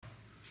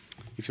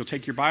If you'll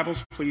take your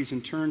Bibles, please,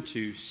 and turn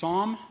to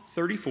Psalm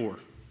 34.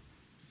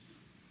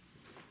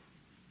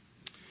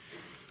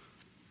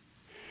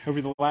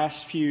 Over the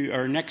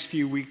next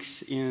few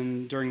weeks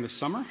during the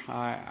summer,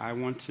 I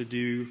want to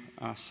do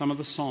some of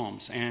the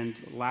Psalms. And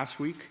last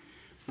week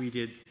we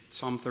did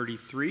Psalm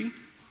 33.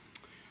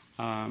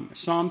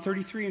 Psalm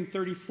 33 and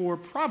 34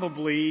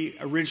 probably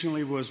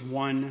originally was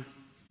one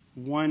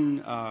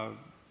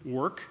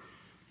work,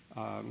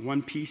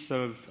 one piece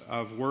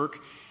of work.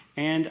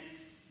 And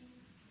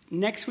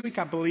next week,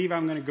 I believe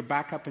I'm going to go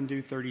back up and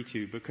do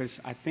 32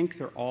 because I think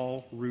they're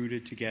all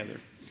rooted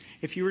together.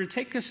 If you were to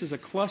take this as a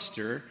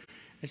cluster,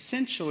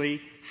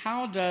 essentially,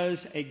 how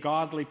does a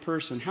godly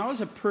person, how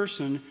does a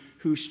person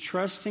who's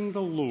trusting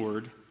the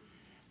Lord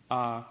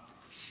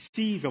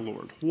see the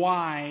Lord?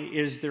 Why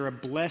is there a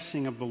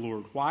blessing of the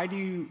Lord? Why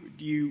do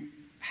you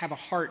have a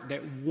heart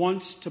that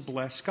wants to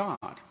bless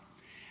God?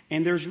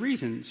 And there's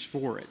reasons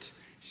for it.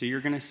 So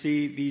you're going to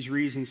see these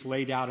reasons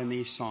laid out in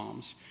these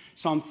Psalms.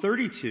 Psalm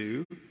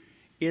 32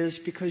 is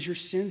because your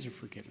sins are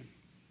forgiven.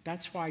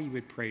 That's why you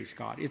would praise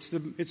God. It's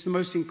the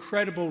most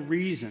incredible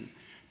reason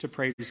to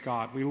praise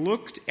God. We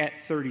looked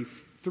at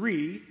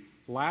 33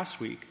 last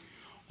week,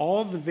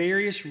 all the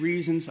various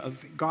reasons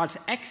of God's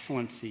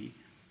excellency,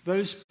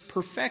 those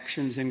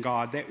perfections in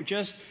God that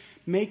just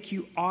make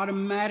you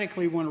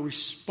automatically want to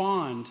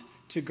respond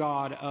to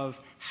God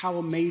of how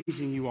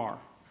amazing you are.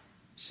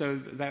 So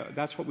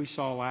that's what we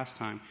saw last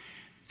time.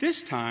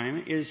 This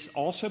time is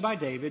also by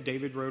David.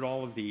 David wrote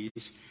all of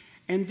these.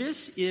 And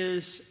this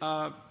is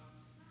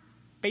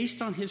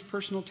based on his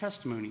personal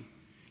testimony.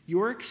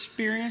 Your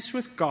experience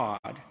with God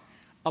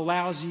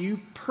allows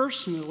you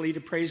personally to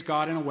praise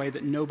God in a way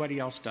that nobody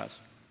else does.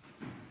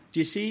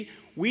 Do you see?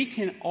 We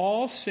can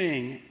all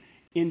sing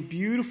in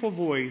beautiful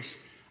voice,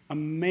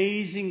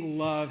 amazing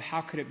love,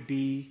 how could it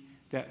be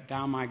that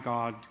thou, my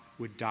God,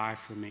 would die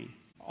for me?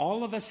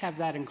 All of us have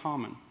that in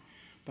common.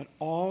 But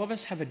all of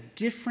us have a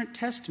different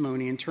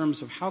testimony in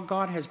terms of how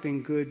God has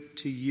been good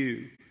to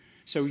you.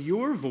 So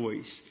your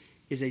voice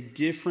is a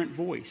different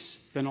voice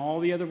than all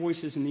the other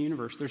voices in the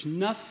universe. There's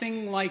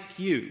nothing like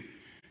you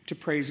to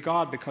praise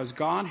God because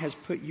God has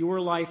put your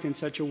life in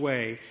such a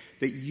way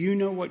that you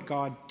know what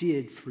God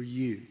did for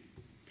you.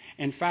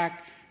 In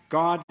fact,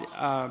 God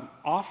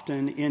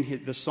often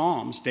in the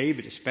Psalms,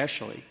 David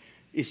especially,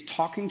 is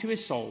talking to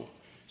his soul.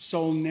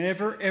 Soul,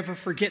 never ever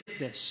forget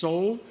this.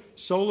 Soul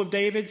of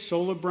David,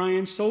 soul of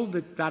Brian, soul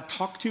that I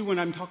talk to when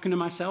I'm talking to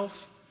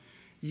myself.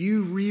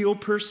 You real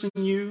person,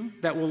 you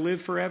that will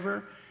live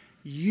forever,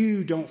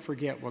 you don't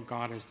forget what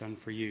God has done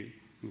for you.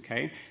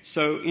 Okay?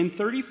 So in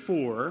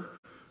 34,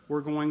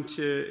 we're going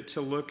to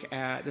look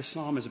at, this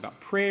psalm is about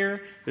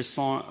prayer, this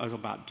psalm is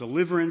about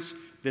deliverance,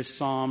 this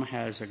psalm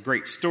has a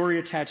great story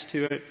attached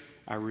to it.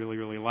 I really,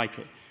 really like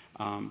it.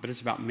 But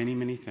it's about many,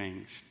 many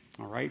things.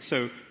 All right?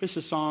 So this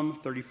is Psalm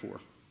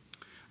 34.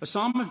 A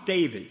psalm of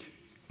David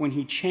when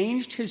he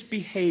changed his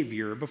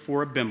behavior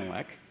before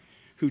Abimelech,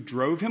 who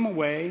drove him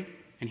away,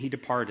 and he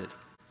departed.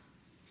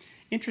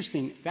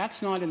 Interesting,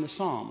 that's not in the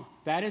psalm.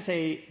 That is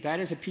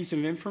a piece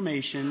of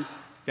information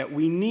that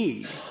we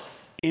need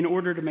in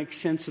order to make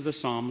sense of the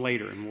psalm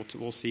later, and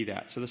we'll see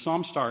that. So the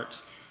psalm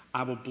starts,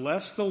 I will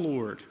bless the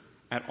Lord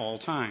at all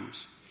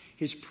times.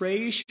 His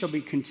praise shall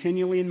be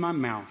continually in my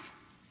mouth.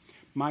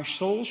 My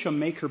soul shall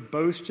make her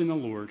boast in the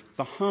Lord.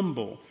 The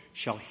humble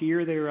shall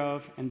hear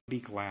thereof and be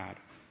glad.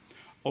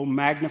 O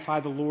magnify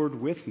the Lord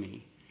with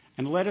me,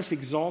 and let us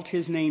exalt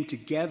his name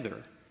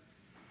together.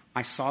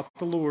 I sought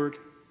the Lord,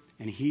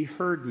 and he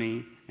heard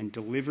me and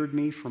delivered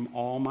me from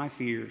all my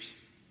fears.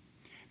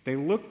 They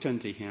looked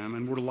unto him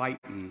and were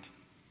lightened,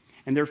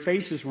 and their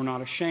faces were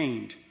not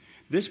ashamed.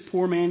 This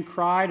poor man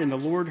cried, and the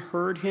Lord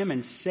heard him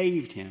and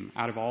saved him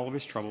out of all of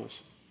his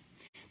troubles.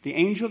 The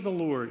angel of the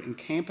Lord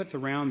encampeth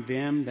around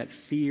them that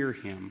fear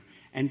him,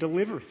 and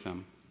delivereth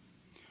them.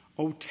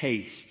 O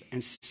taste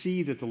and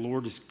see that the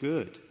Lord is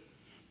good.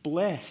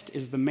 Blessed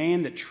is the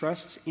man that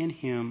trusts in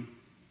him.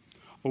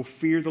 O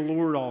fear the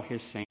Lord, all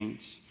his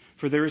saints,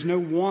 for there is no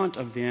want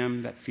of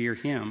them that fear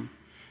him.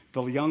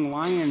 The young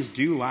lions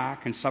do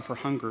lack and suffer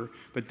hunger,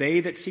 but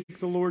they that seek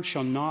the Lord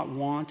shall not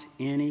want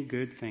any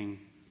good thing.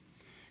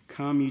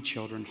 Come, ye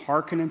children,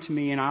 hearken unto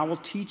me, and I will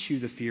teach you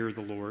the fear of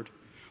the Lord.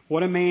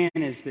 What a man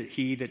is that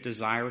he that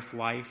desireth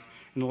life,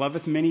 and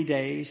loveth many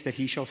days, that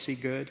he shall see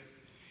good?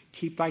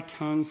 Keep thy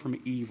tongue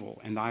from evil,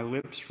 and thy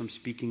lips from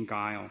speaking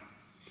guile.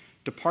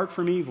 Depart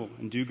from evil,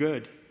 and do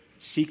good.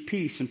 Seek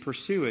peace, and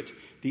pursue it.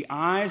 The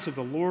eyes of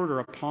the Lord are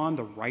upon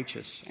the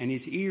righteous, and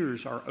his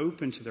ears are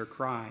open to their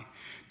cry.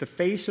 The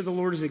face of the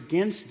Lord is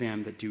against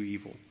them that do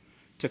evil,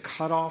 to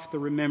cut off the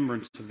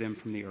remembrance of them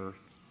from the earth.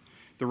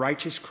 The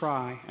righteous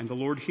cry, and the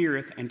Lord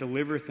heareth, and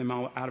delivereth them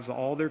out of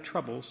all their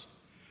troubles.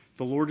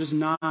 The Lord is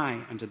nigh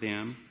unto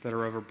them that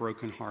are of a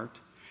broken heart,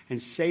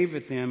 and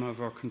saveth them of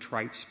a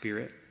contrite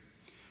spirit.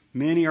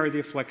 Many are the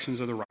afflictions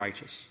of the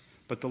righteous,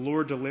 but the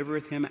Lord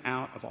delivereth him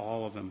out of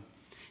all of them.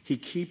 He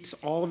keeps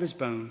all of his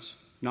bones,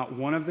 not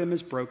one of them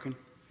is broken.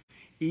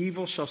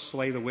 Evil shall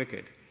slay the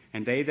wicked,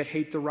 and they that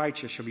hate the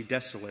righteous shall be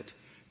desolate.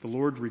 The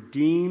Lord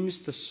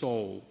redeems the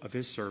soul of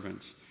his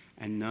servants,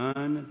 and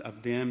none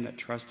of them that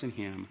trust in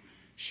him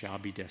shall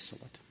be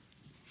desolate.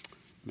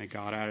 May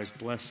God add his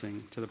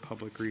blessing to the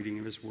public reading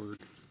of his word.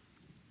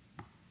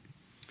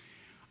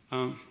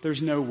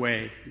 There's no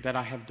way that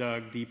I have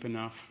dug deep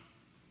enough.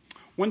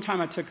 One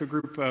time I took a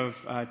group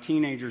of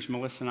teenagers,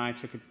 Melissa and I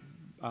took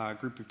a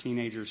group of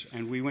teenagers,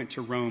 and we went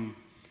to Rome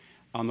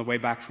on the way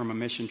back from a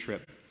mission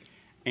trip.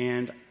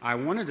 And I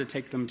wanted to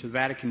take them to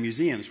Vatican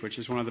Museums, which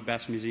is one of the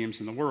best museums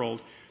in the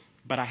world,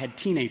 but I had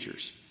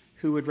teenagers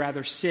who would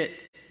rather sit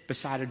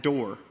beside a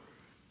door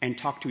and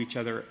talk to each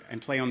other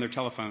and play on their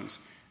telephones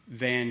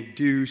than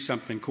do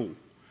something cool.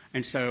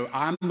 And so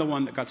I'm the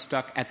one that got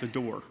stuck at the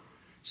door.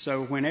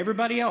 So when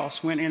everybody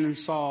else went in and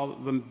saw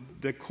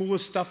the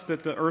coolest stuff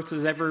that the earth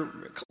has ever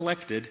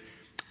collected,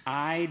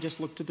 I just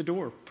looked at the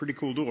door. Pretty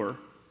cool door.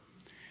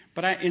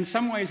 But in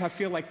some ways, I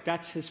feel like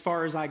that's as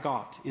far as I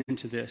got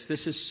into this.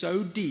 This is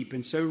so deep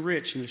and so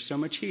rich, and there's so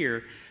much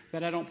here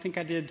that I don't think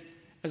I did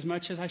as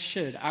much as I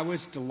should. I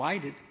was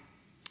delighted.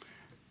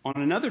 On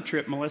another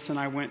trip, Melissa and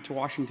I went to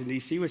Washington,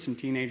 D.C. with some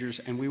teenagers,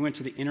 and we went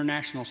to the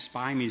International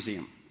Spy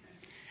Museum.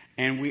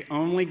 And we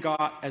only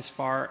got as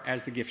far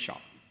as the gift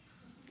shop.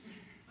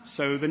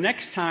 So the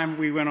next time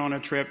we went on a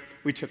trip,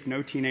 we took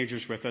no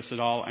teenagers with us at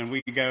all, and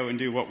we go and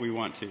do what we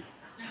want to.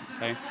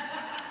 Okay?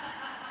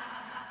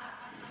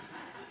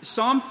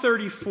 Psalm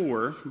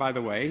 34, by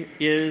the way,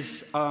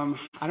 is, I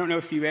don't know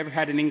if you ever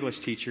had an English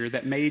teacher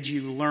that made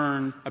you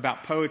learn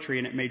about poetry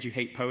and it made you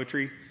hate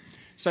poetry.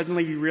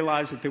 Suddenly you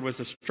realized that there was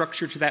a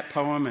structure to that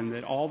poem and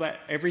that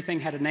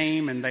everything had a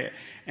name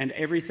and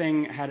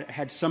everything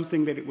had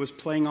something that it was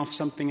playing off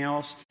something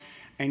else.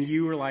 And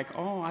you were like,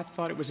 oh, I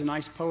thought it was a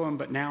nice poem,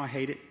 but now I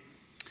hate it.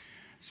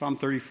 Psalm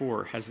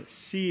 34 has a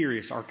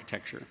serious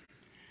architecture.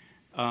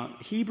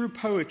 Hebrew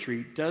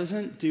poetry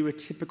doesn't do a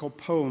typical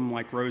poem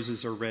like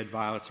roses or red,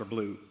 violets or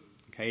blue.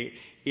 Okay,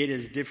 it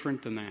is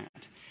different than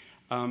that.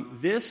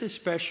 This is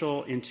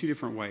special in two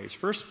different ways.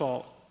 First of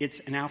all, it's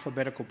an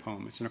alphabetical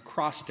poem. It's an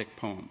acrostic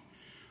poem,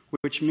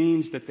 which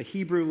means that the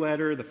Hebrew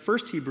letter, the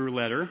first Hebrew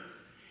letter,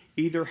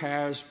 either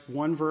has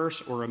one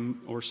verse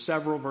or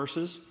several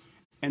verses,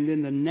 and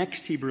then the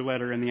next Hebrew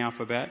letter in the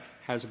alphabet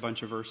has a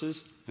bunch of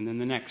verses, and then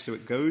the next. So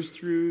it goes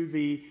through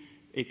the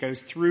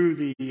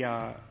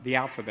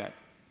alphabet.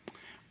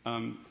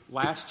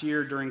 Last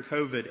year during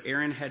COVID,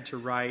 Aaron had to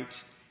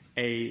write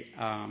a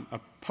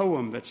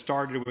poem that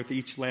started with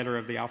each letter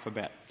of the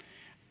alphabet.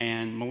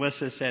 And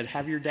Melissa said,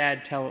 have your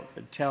dad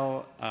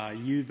tell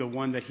you the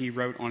one that he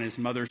wrote on his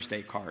Mother's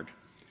Day card.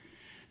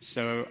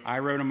 So I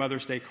wrote a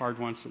Mother's Day card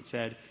once that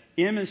said,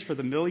 M is for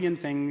the million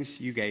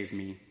things you gave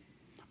me.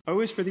 O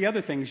is for the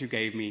other things you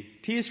gave me.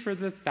 T is for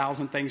the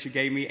 1,000 things you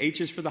gave me. H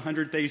is for the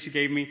 100 things you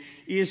gave me.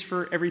 E is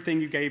for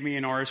everything you gave me.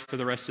 And R is for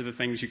the rest of the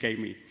things you gave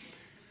me.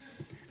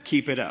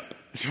 Keep it up.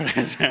 That's what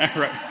I said.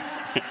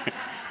 Right.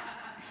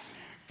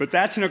 But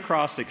that's an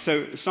acrostic.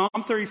 So Psalm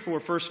 34,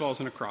 first of all, is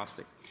an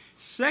acrostic.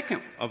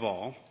 Second of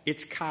all,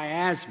 it's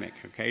chiasmic.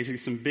 Okay,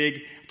 so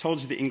I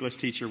told you the English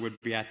teacher would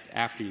be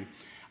after you.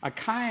 A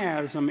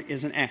chiasm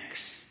is an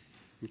X.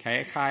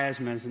 Okay, a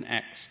chiasm is an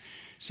X.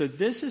 So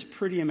this is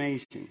pretty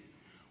amazing.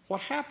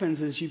 What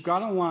happens is you've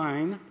got a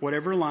line,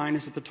 whatever line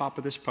is at the top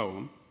of this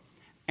poem,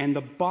 and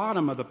the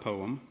bottom of the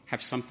poem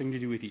have something to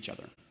do with each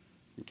other.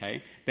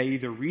 Okay? They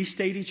either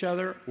restate each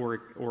other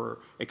or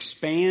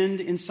expand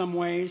in some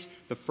ways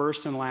the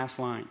first and last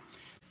line.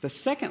 The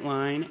second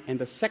line and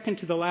the second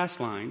to the last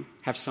line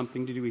have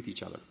something to do with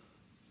each other.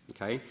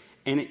 Okay?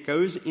 And it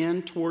goes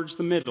in towards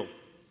the middle.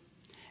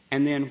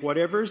 And then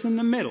whatever's in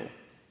the middle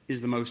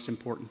is the most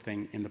important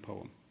thing in the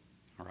poem.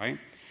 All right?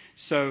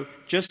 So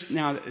just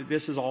now,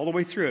 this is all the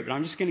way through it, but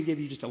I'm just going to give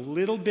you just a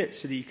little bit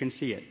so that you can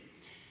see it.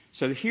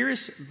 So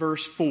here's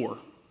verse 4.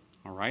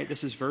 All right,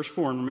 this is verse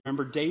 4. And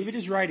remember, David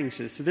is writing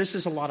this. So this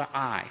is a lot of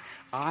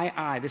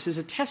I. This is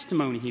a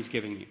testimony he's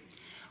giving you.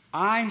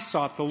 I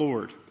sought the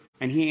Lord,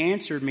 and he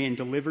answered me and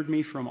delivered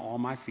me from all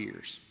my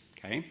fears.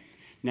 Okay?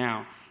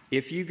 Now,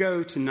 if you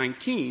go to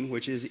 19,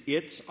 which is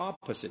its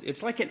opposite,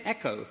 it's like an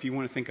echo, if you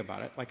want to think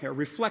about it, like a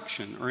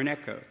reflection or an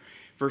echo.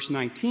 Verse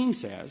 19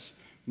 says,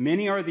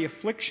 many are the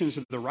afflictions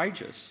of the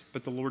righteous,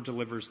 but the Lord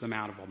delivers them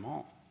out of them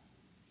all.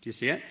 Do you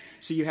see it?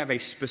 So you have a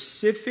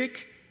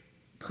specific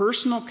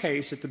personal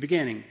case at the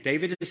beginning.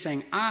 David is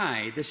saying,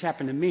 this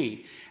happened to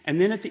me.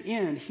 And then at the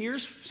end,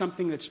 here's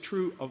something that's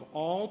true of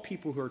all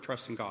people who are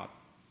trusting God.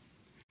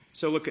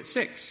 So look at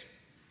 6.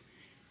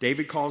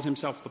 David calls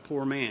himself the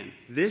poor man.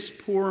 This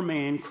poor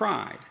man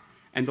cried,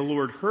 and the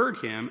Lord heard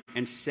him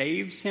and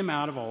saves him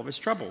out of all of his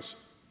troubles.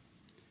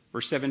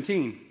 Verse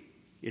 17,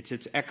 it's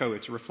its echo,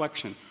 it's a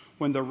reflection.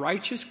 When the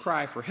righteous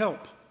cry for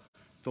help,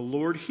 the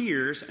Lord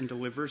hears and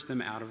delivers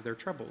them out of their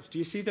troubles. Do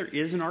you see there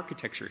is an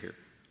architecture here?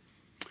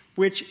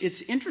 Which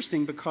it's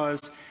interesting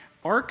because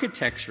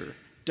architecture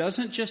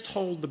doesn't just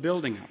hold the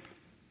building up.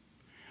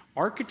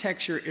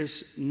 Architecture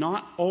is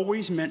not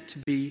always meant to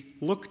be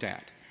looked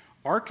at.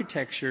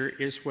 Architecture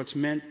is what's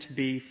meant to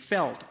be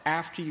felt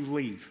after you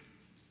leave.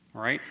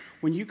 All right?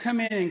 When you come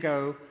in and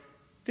go,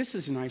 this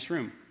is a nice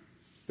room.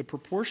 The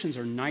proportions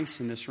are nice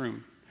in this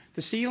room.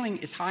 The ceiling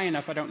is high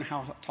enough. I don't know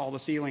how tall the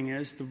ceiling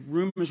is. The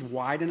room is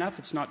wide enough.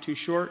 It's not too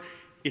short.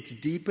 It's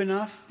deep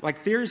enough.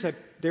 Like there is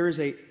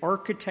a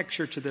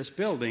architecture to this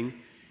building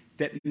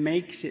that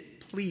makes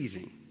it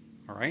pleasing.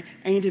 All right?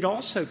 And it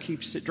also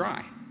keeps it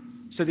dry.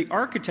 So the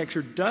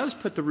architecture does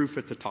put the roof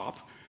at the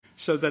top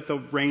so that the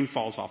rain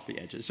falls off the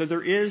edges. So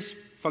there is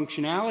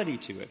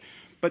functionality to it.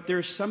 But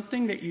there's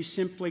something that you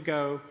simply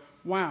go,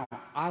 wow,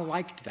 I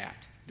liked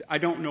that. I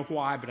don't know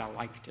why, but I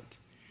liked it.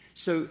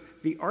 So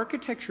the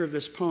architecture of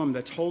this poem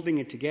that's holding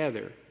it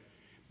together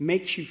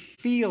makes you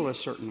feel a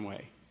certain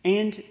way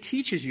and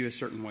teaches you a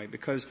certain way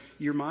because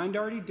your mind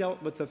already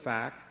dealt with the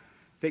fact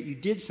that you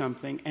did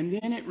something, and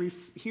then it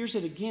hears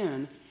it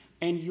again,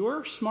 and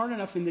you're smart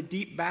enough in the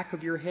deep back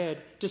of your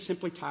head to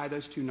simply tie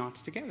those two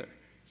knots together.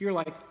 You're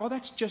like, oh,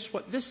 that's just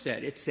what this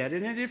said. It said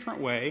it in a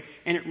different way,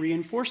 and it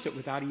reinforced it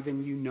without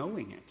even you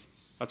knowing it.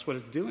 That's what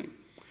it's doing.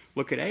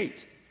 Look at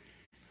 8.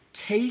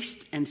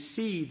 Taste and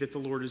see that the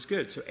Lord is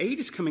good. So 8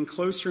 is coming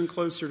closer and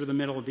closer to the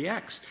middle of the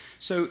X.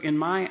 So in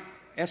my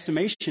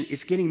estimation,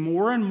 it's getting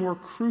more and more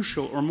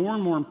crucial or more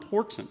and more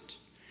important.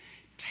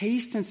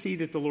 Taste and see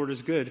that the Lord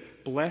is good.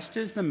 Blessed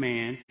is the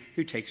man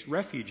who takes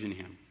refuge in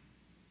him.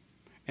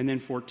 And then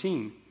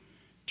 14,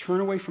 turn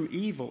away from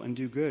evil and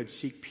do good.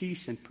 Seek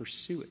peace and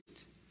pursue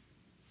it.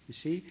 You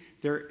see,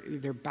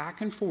 they're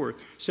back and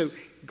forth. So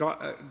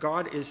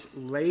God is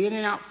laying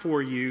it out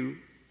for you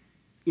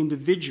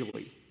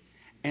individually,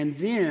 and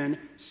then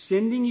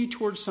sending you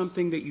towards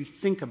something that you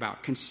think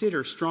about,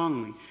 consider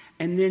strongly,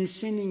 and then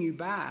sending you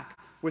back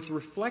with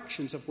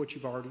reflections of what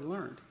you've already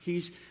learned.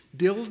 He's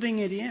building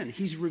it in.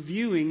 He's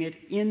reviewing it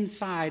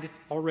inside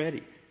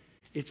already.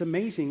 It's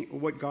amazing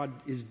what God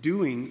is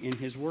doing in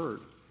his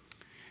word.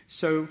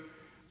 So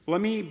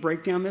let me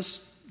break down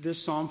this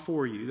psalm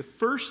for you. The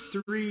first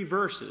 3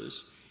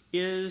 verses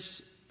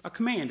is a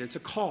command. It's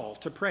a call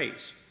to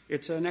praise.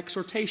 It's an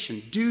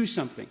exhortation. Do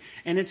something.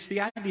 And it's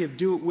the idea of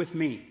do it with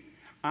me.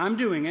 I'm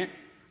doing it.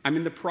 I'm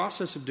in the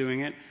process of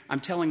doing it. I'm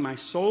telling my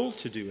soul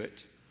to do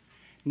it.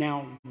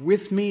 Now,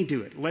 with me,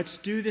 do it. Let's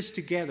do this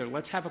together.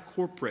 Let's have a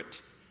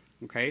corporate.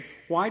 Okay?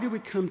 Why do we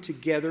come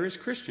together as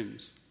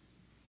Christians?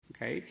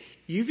 Okay?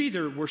 You've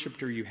either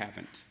worshiped or you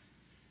haven't.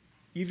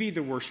 You've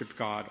either worshiped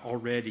God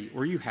already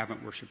or you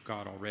haven't worshiped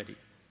God already.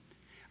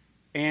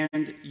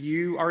 And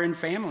you are in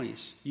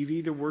families. You've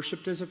either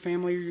worshiped as a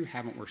family or you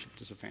haven't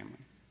worshiped as a family.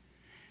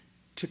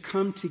 To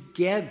come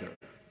together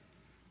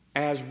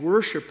as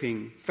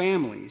worshiping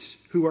families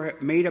who are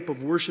made up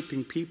of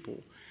worshiping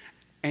people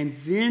and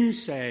then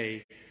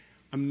say,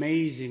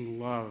 amazing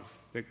love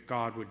that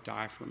God would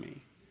die for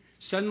me.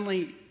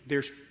 Suddenly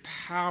there's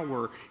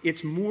power.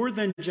 It's more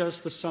than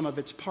just the sum of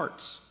its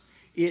parts.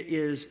 It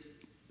is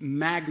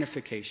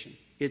magnification.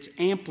 It's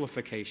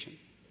amplification.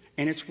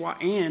 And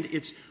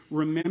it's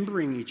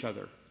remembering each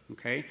other.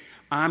 Okay?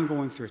 I'm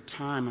going through a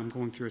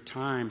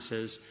time,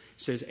 says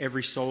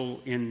every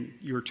soul in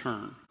your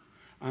turn.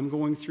 I'm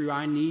going through,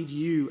 I need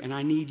you, and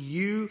I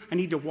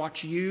need to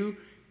watch you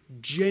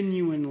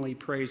genuinely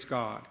praise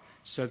God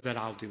so that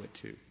I'll do it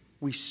too.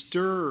 We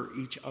stir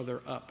each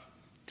other up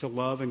to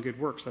love and good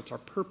works. That's our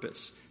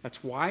purpose.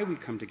 That's why we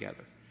come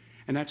together.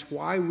 And that's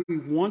why we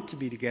want to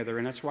be together,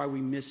 and that's why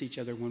we miss each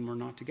other when we're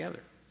not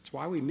together. That's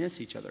why we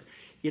miss each other.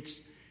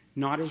 It's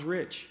not as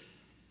rich.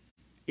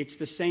 It's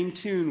the same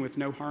tune with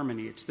no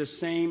harmony. It's the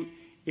same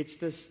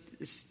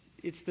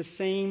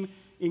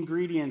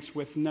ingredients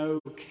with no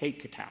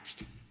cake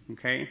attached.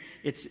 Okay?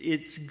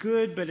 It's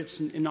good, but it's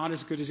not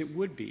as good as it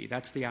would be.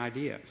 That's the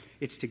idea.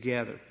 It's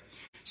together.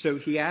 So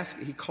he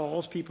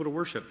calls people to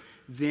worship.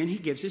 Then he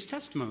gives his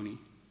testimony.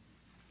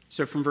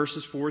 So from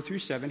verses 4 through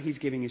 7, he's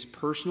giving his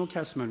personal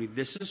testimony.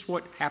 This is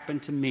what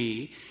happened to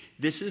me.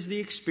 This is the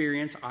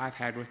experience I've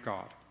had with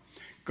God.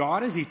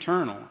 God is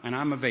eternal, and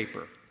I'm a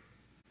vapor.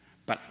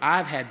 But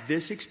I've had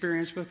this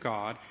experience with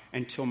God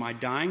until my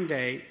dying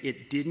day.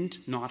 It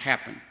didn't not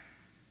happen.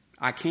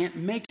 I can't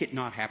make it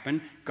not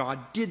happen.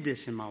 God did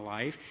this in my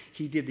life.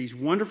 He did these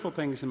wonderful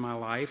things in my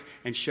life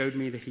and showed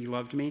me that he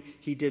loved me.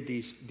 He did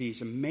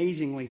these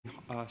amazingly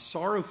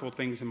sorrowful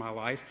things in my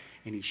life,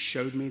 and he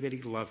showed me that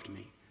he loved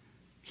me.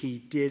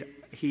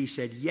 He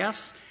said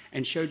yes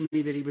and showed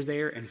me that he was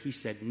there, and he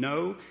said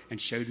no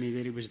and showed me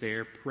that he was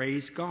there.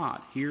 Praise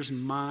God. Here's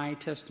my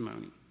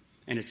testimony,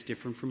 and it's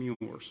different from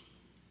yours.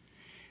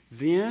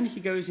 Then he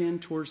goes in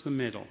towards the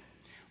middle.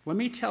 Let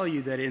me tell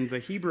you that in the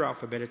Hebrew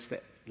alphabet, it's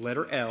the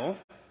letter L,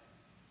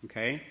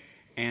 okay?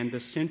 And the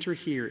center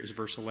here is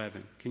verse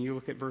 11. Can you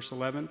look at verse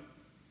 11?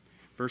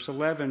 Verse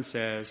 11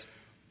 says,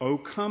 "O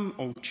come,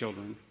 O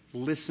children,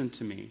 listen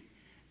to me,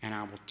 and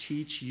I will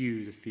teach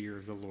you the fear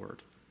of the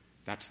Lord."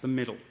 That's the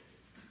middle,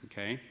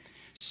 okay?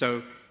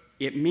 So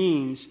it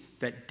means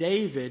that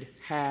David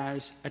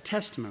has a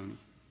testimony.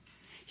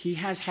 He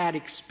has had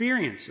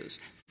experiences.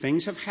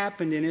 Things have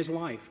happened in his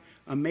life,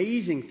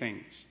 amazing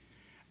things.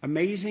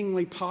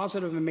 Amazingly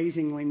positive,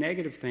 amazingly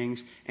negative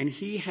things, and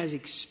he has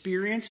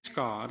experienced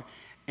God,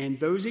 and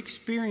those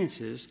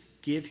experiences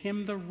give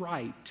him the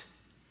right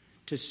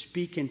to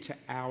speak into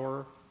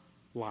our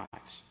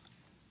lives.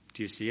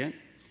 Do you see it?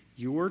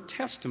 Your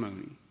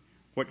testimony,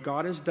 what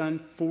God has done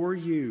for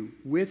you,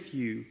 with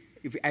you,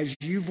 as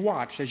you've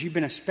watched, as you've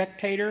been a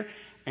spectator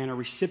and a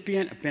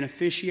recipient, a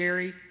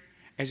beneficiary,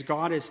 as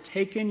God has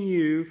taken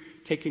you,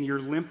 taken your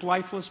limp,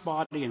 lifeless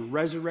body and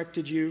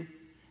resurrected you,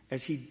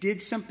 as he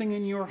did something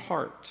in your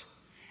heart,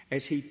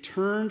 as he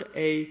turned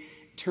a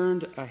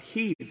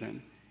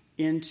heathen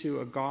into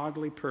a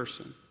godly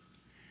person,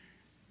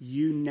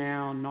 you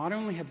now not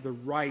only have the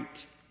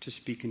right to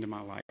speak into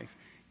my life,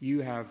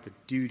 you have the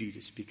duty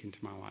to speak into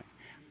my life.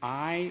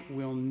 I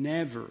will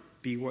never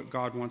be what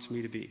God wants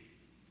me to be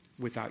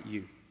without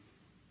you.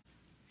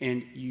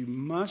 And you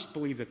must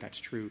believe that that's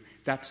true.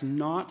 That's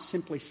not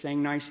simply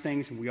saying nice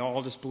things and we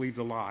all just believe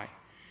the lie.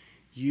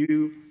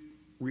 You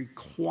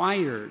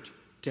required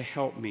to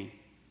help me.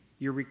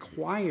 You're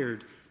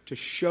required to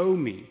show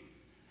me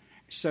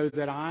so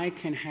that I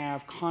can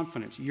have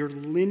confidence. You're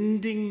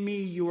lending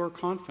me your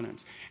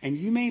confidence. And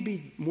you may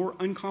be more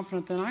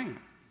unconfident than I am.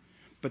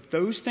 But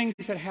those things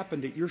that happen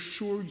that you're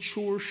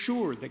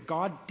sure that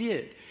God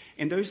did,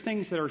 and those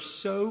things that are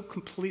so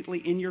completely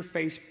in your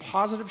face,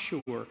 positive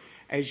sure,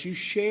 as you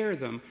share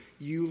them,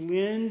 you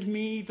lend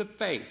me the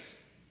faith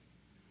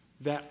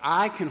that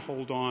I can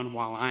hold on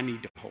while I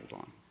need to hold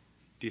on.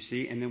 Do you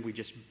see? And then we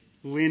just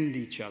lend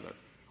each other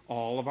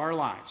all of our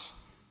lives.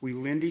 We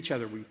lend each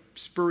other. We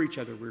spur each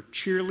other. We're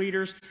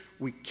cheerleaders.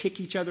 We kick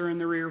each other in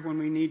the rear when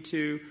we need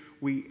to.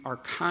 We are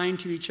kind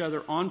to each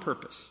other on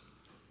purpose.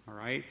 All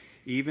right?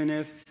 Even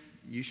if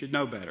you should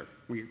know better.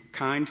 We're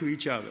kind to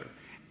each other.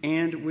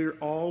 And we're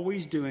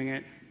always doing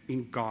it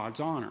in God's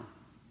honor.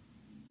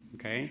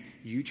 Okay?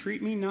 You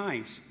treat me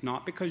nice,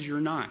 not because you're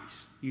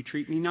nice. You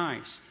treat me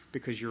nice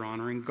because you're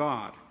honoring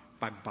God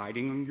by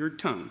biting on your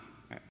tongue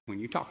when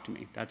you talk to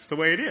me. That's the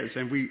way it is.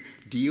 And we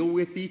deal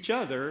with each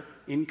other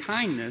in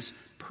kindness,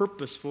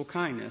 purposeful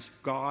kindness,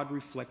 God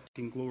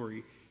reflecting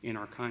glory in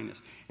our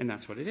kindness. And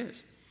that's what it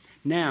is.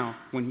 Now,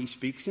 when he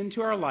speaks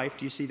into our life,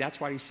 do you see that's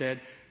why he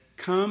said,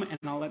 come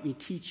and let me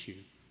teach you.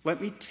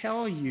 Let me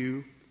tell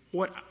you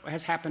what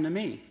has happened to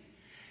me.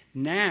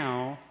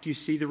 Now, do you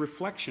see the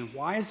reflection?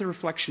 Why is the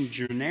reflection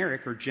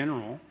generic or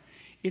general?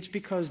 It's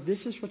because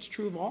this is what's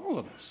true of all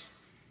of us.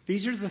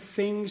 These are the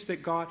things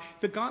that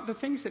the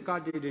things that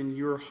God did in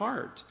your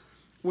heart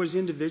was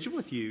individual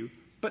with you,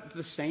 but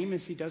the same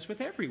as he does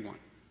with everyone.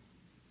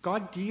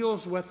 God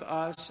deals with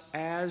us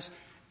as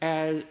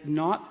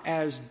not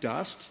as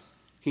dust.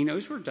 He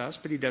knows we're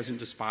dust, but he doesn't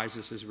despise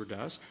us as we're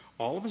dust.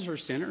 All of us are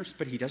sinners,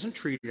 but he doesn't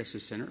treat us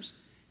as sinners.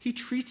 He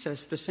treats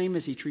us the same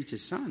as he treats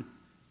his son.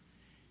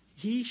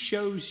 He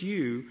shows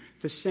you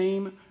the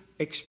same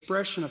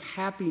expression of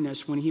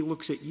happiness when he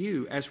looks at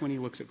you as when he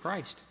looks at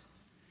Christ.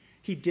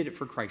 He did it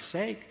for Christ's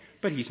sake,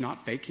 but he's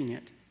not faking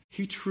it.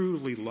 He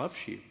truly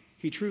loves you.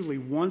 He truly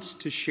wants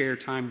to share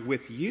time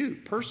with you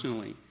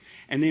personally.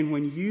 And then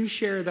when you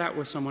share that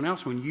with someone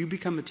else, when you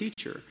become the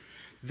teacher,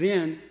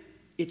 then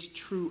it's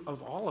true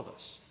of all of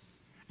us.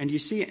 And you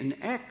see it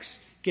in X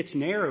gets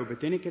narrow, but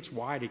then it gets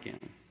wide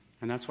again.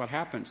 And that's what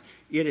happens.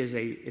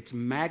 It's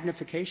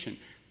magnification.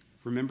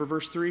 Remember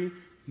verse 3?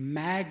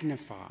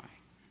 Magnify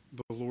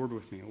the Lord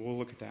with me. We'll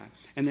look at that.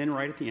 And then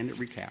right at the end it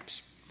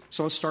recaps.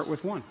 So let's start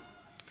with 1.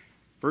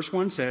 Verse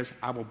 1 says,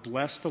 I will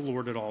bless the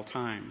Lord at all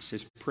times.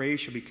 His praise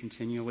shall be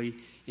continually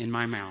in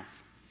my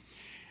mouth.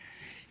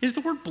 Is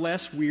the word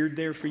bless weird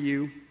there for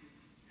you?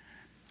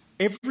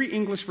 Every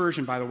English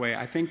version, by the way,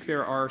 I think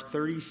there are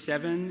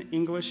 37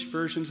 English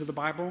versions of the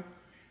Bible.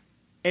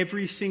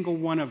 Every single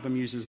one of them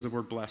uses the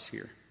word bless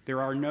here.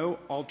 There are no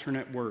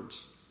alternate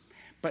words.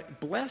 But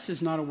bless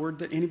is not a word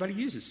that anybody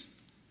uses.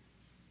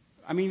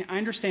 I mean, I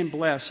understand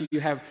bless. You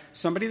have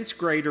somebody that's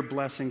greater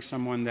blessing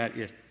someone that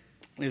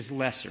is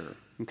lesser.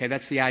 Okay,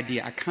 that's the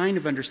idea. I kind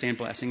of understand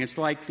blessing. It's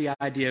like the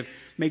idea of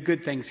may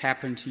good things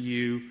happen to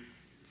you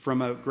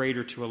from a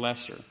greater to a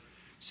lesser.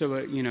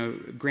 So,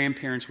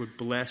 grandparents would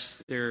bless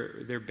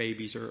their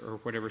babies or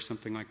whatever,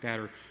 something like that.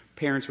 Or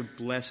parents would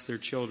bless their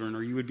children.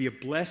 Or you would be a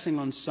blessing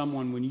on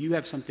someone when you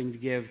have something to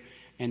give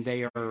and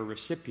they are a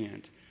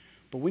recipient.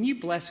 But when you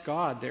bless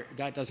God,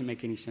 that doesn't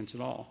make any sense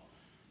at all.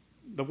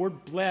 The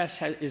word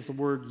bless is the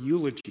word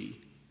eulogy.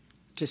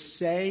 To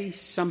say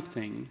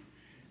something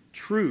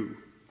true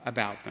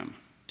about them.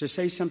 To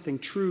say something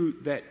true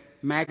that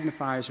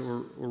magnifies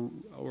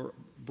or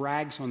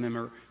brags on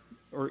them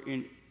or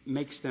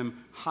makes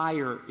them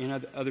higher in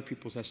other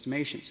people's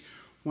estimations.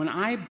 When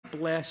I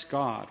bless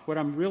God, what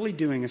I'm really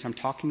doing is I'm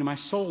talking to my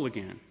soul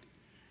again.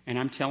 And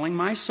I'm telling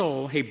my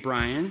soul, hey,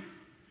 Brian,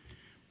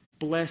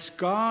 bless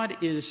God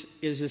is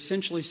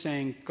essentially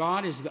saying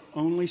God is the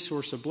only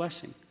source of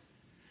blessing.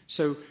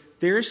 So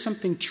there is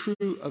something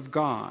true of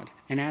God.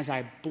 And as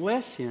I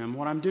bless him,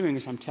 what I'm doing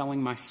is I'm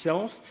telling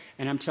myself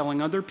and I'm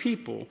telling other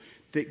people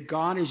that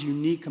God is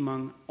unique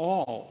among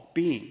all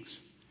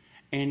beings.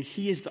 And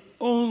he is the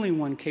only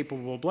one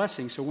capable of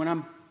blessing. So when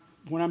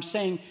I'm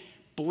saying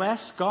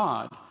bless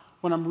God,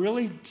 what I'm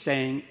really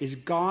saying is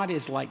God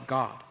is like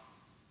God.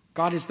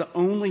 God is the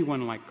only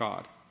one like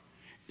God.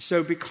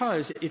 So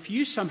because if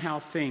you somehow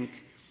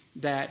think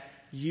that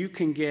you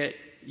can get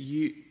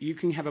you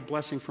can have a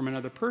blessing from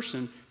another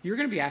person, you're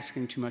going to be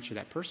asking too much of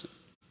that person.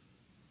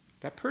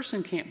 That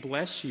person can't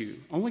bless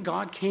you. Only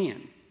God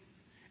can.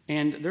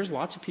 And there's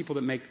lots of people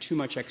that make too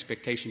much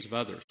expectations of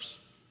others.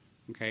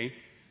 Okay?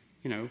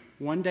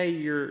 One day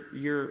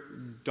your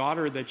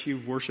daughter that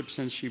you've worshiped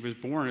since she was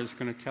born is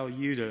going to tell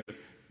you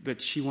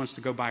that she wants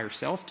to go by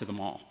herself to the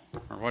mall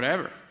or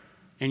whatever.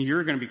 And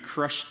you're going to be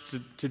crushed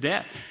to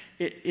death.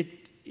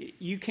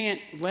 You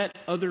can't let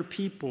other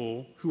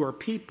people who are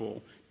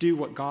people do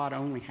what God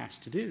only has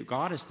to do.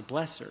 God is the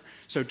blesser.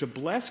 So to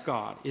bless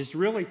God is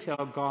really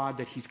tell God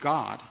that he's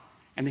God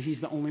and that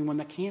he's the only one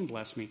that can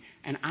bless me,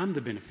 and I'm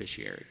the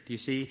beneficiary. Do you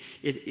see?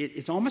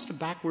 It's almost a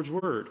backwards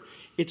word.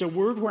 It's a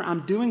word where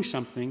I'm doing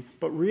something,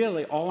 but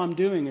really all I'm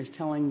doing is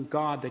telling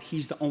God that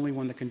he's the only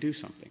one that can do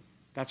something.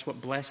 That's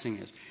what blessing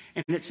is.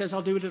 And it says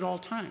I'll do it at all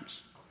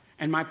times.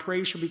 And my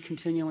praise shall be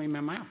continually in my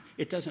mouth.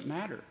 It doesn't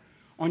matter.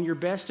 On your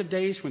best of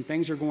days when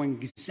things are going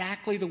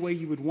exactly the way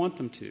you would want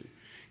them to,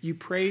 you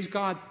praise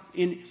God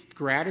in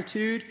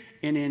gratitude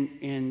and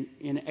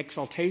in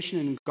exaltation.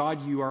 And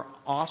God, you are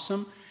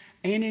awesome.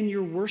 And in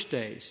your worst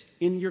days,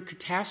 in your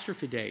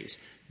catastrophe days,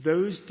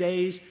 those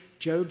days,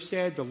 Job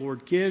said, the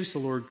Lord gives, the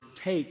Lord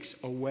takes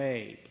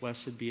away.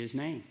 Blessed be his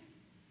name.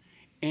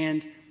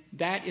 And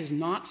that is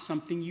not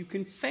something you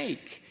can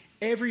fake.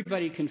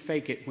 Everybody can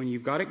fake it. When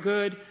you've got it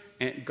good,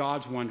 and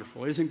God's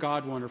wonderful. Isn't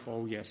God wonderful?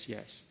 Oh, yes,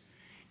 yes.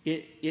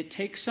 It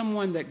takes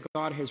someone that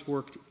God has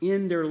worked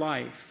in their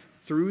life,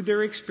 through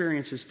their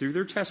experiences, through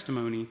their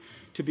testimony,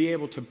 to be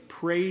able to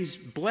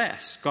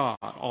bless God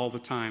all the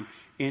time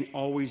and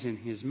always in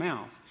his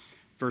mouth.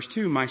 Verse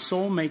 2, my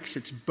soul makes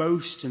its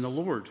boast in the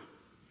Lord.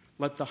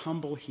 Let the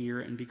humble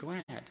hear and be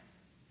glad.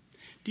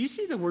 Do you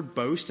see the word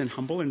boast and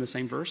humble in the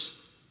same verse?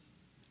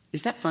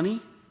 Is that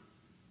funny?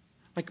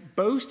 Like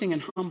boasting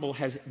and humble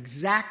has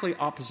exactly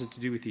opposite to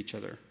do with each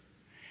other.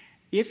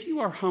 If you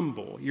are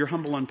humble, you're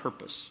humble on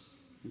purpose.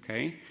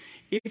 Okay?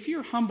 If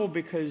you're humble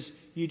because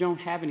you don't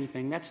have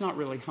anything, that's not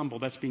really humble.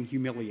 That's being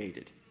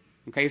humiliated.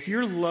 Okay? If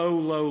you're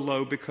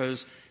low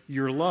because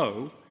you're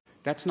low,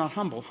 that's not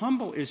humble.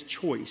 Humble is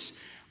choice.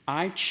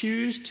 I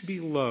choose to be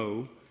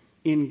low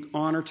in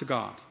honor to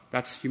God.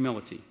 That's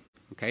humility.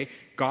 Okay?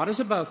 God is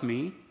above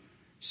me,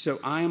 so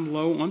I am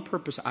low on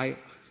purpose. I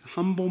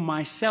humble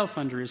myself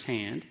under his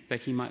hand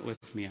that he might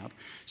lift me up.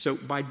 So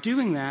by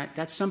doing that,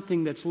 that's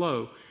something that's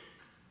low.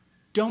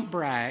 Don't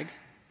brag.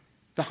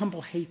 The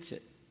humble hates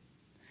it.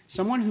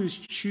 Someone who's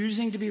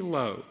choosing to be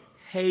low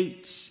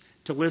hates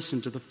to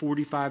listen to the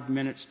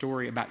 45-minute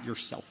story about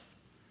yourself.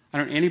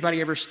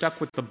 Anybody ever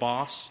stuck with the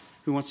boss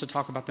who wants to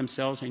talk about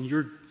themselves, and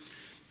you're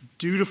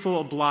dutiful,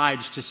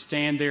 obliged to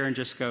stand there and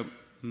just go,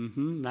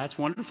 that's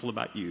wonderful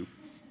about you.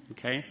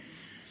 Okay?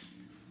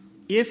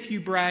 If you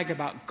brag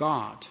about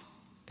God,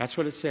 that's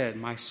what it said,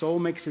 my soul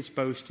makes its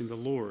boast in the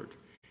Lord.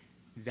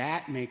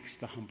 That makes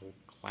the humble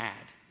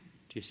glad.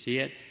 Do you see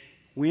it?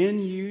 When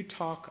you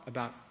talk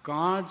about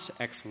God's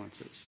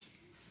excellences,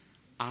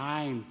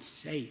 I'm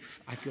safe.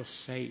 I feel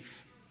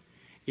safe.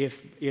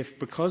 If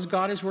because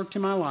God has worked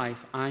in my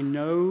life, I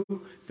know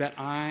that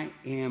I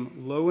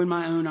am low in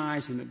my own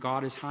eyes and that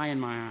God is high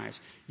in my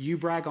eyes, you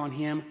brag on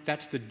him,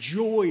 that's the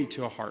joy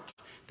to a heart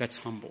that's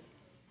humble.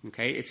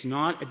 Okay? It's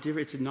not a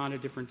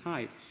different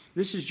type.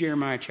 This is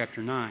Jeremiah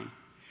chapter 9.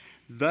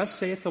 Thus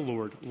saith the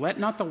Lord, let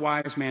not the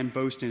wise man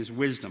boast in his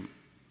wisdom.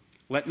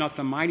 Let not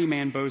the mighty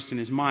man boast in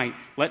his might.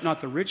 Let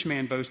not the rich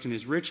man boast in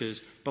his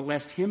riches. But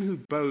lest him who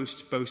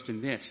boasts boast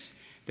in this,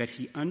 that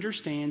he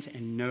understands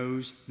and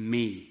knows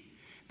me,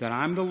 that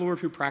I'm the Lord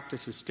who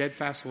practices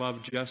steadfast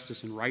love,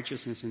 justice, and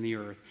righteousness in the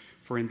earth.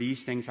 For in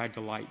these things I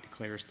delight,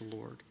 declares the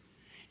Lord.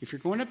 If you're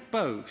going to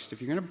boast,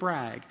 if you're going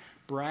to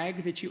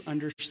brag that you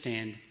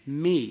understand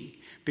me.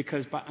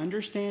 Because by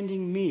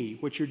understanding me,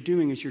 what you're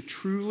doing is you're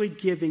truly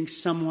giving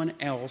someone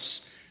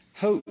else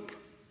hope.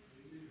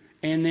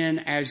 And then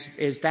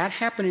as that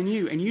happen in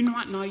you, and you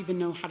might not even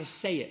know how to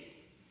say it,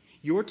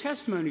 your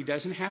testimony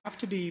doesn't have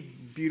to be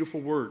beautiful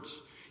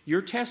words.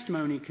 Your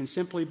testimony can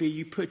simply be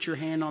you put your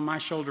hand on my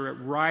shoulder at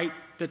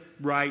the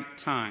right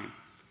time.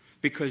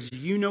 Because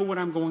you know what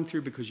I'm going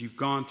through because you've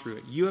gone through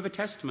it. You have a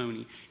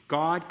testimony.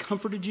 God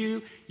comforted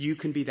you. You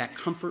can be that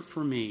comfort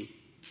for me.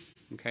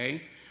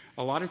 Okay?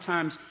 A lot of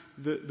times,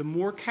 the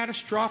more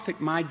catastrophic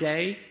my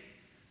day,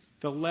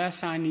 the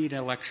less I need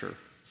a lecture.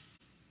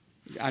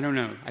 I don't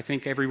know. I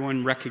think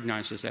everyone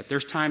recognizes that.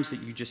 There's times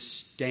that you just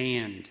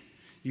stand.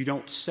 You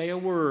don't say a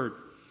word.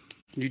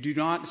 You do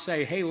not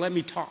say, hey, let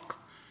me talk.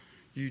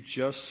 You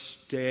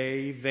just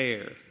stay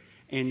there.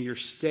 And your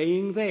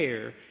staying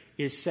there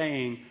is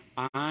saying,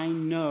 I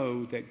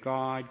know that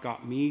God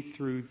got me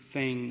through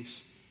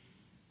things,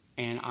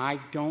 and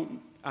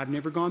I've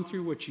never gone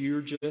through what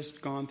you're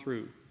just gone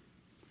through.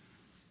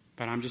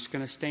 But I'm just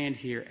going to stand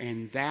here,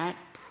 and that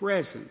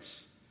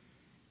presence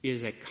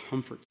is a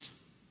comfort.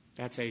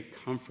 That's a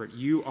comfort.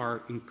 You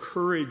are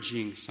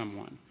encouraging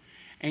someone.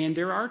 And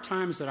there are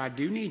times that I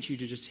do need you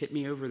to just hit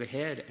me over the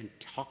head and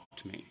talk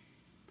to me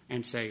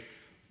and say,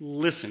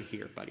 listen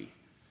here, buddy,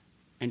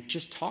 and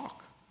just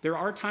talk. There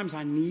are times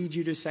I need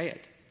you to say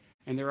it.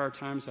 And there are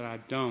times that I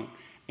don't.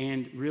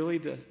 And really,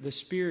 the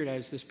Spirit,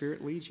 as the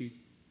Spirit leads you,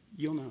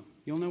 you'll know.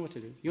 You'll know what to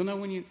do. You'll know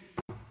when you...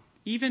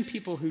 Even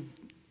people who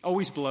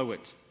always blow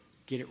it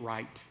get it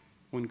right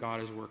when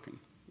God is working.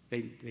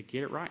 They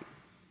get it right.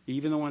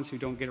 Even the ones who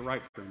don't get it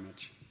right very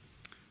much.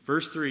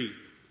 Verse 3,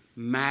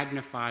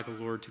 magnify the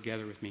Lord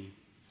together with me.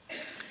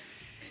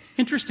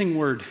 Interesting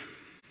word.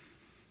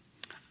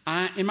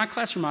 In my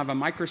classroom, I have a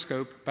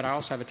microscope, but I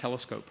also have a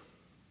telescope.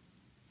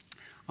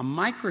 A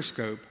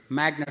microscope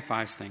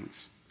magnifies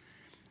things,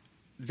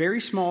 very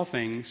small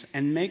things,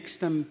 and makes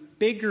them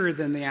bigger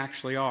than they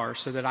actually are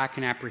so that I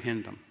can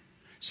apprehend them.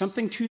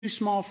 Something too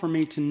small for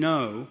me to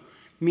know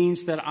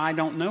means that I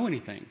don't know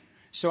anything.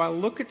 So I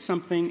look at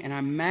something and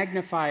I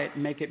magnify it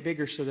and make it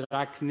bigger so that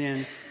I can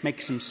then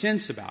make some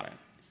sense about it.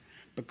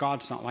 But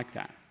God's not like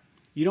that.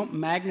 You don't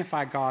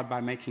magnify God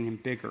by making him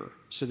bigger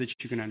so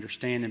that you can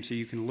understand him, so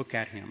you can look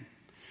at him.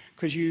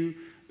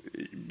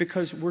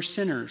 Because we're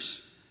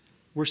sinners.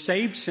 We're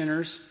saved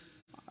sinners,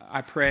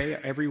 I pray,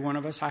 every one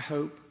of us, I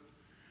hope.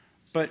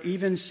 But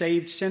even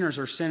saved sinners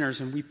are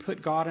sinners, and we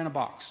put God in a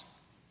box.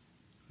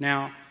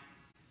 Now,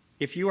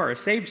 if you are a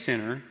saved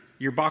sinner,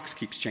 your box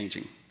keeps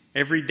changing.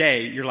 Every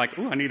day, you're like,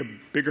 oh, I need a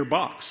bigger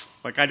box.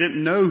 Like, I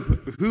didn't know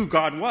who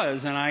God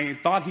was, and I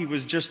thought he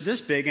was just this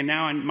big, and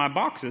now my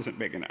box isn't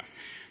big enough.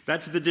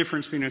 That's the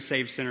difference between a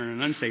saved sinner and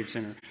an unsaved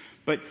sinner.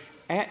 But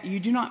you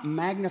do not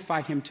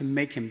magnify him to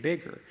make him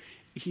bigger.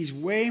 He's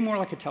way more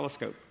like a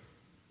telescope.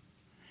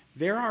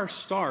 There are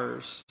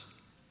stars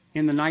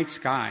in the night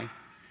sky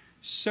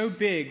so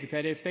big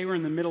that if they were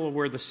in the middle of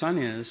where the sun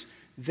is,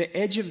 the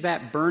edge of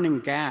that burning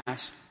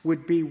gas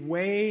would be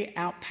way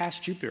out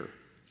past Jupiter.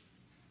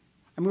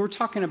 I mean, we're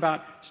talking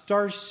about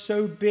stars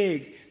so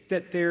big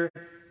that they're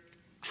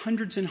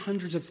hundreds and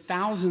hundreds of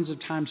thousands of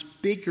times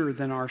bigger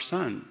than our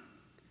sun.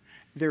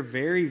 They're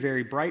very,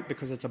 very bright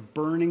because it's a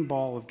burning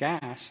ball of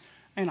gas.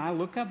 And I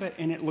look up at it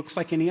and it looks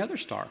like any other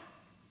star.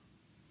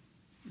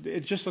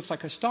 It just looks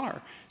like a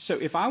star. So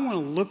if I want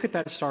to look at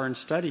that star and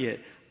study it,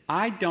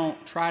 I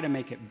don't try to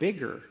make it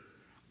bigger.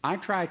 I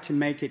try to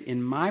make it,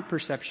 in my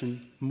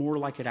perception, more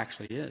like it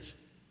actually is.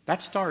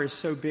 That star is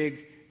so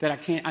big that I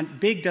can't...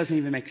 Big doesn't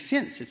even make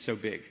sense. It's so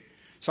big.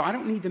 So I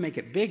don't need to make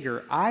it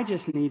bigger. I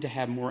just need to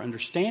have more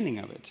understanding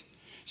of it.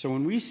 So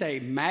when we say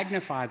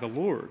magnify the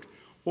Lord,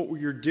 what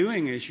you're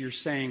doing is you're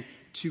saying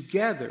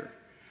together,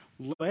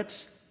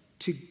 let's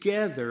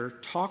together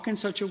talk in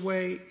such a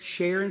way,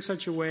 share in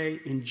such a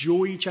way,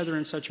 enjoy each other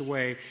in such a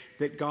way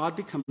that God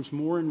becomes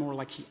more and more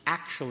like he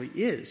actually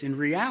is in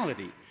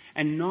reality,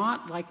 and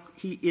not like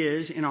he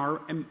is in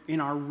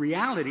our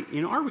reality.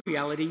 In our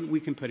reality, we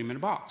can put him in a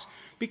box.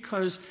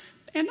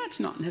 And that's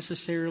not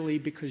necessarily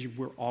because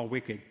we're all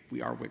wicked.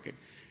 We are wicked.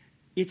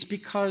 It's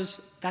because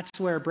that's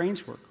the way our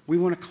brains work. We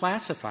want to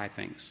classify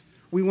things.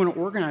 We want to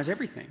organize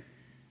everything.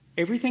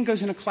 Everything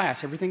goes in a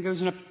class. Everything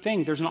goes in a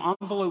thing. There's an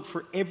envelope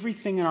for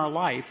everything in our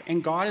life,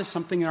 and God is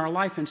something in our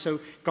life, and so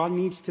God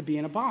needs to be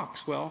in a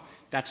box. Well,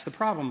 that's the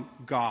problem.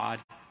 God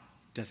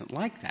doesn't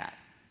like that.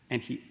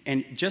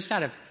 And just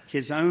out of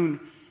his own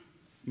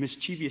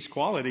mischievous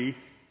quality,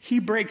 he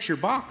breaks your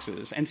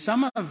boxes. And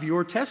some of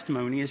your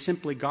testimony is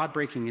simply God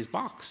breaking his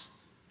box.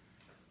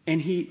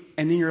 And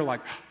then you're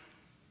like,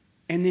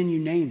 and then you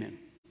name him.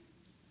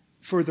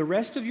 For the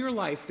rest of your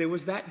life, there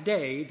was that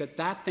day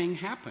that thing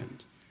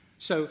happened.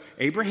 So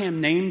Abraham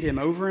named him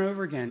over and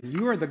over again.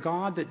 You are the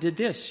God that did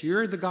this.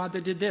 You're the God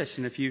that did this.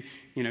 And if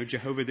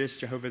Jehovah this,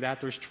 Jehovah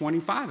that, there's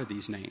 25 of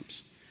these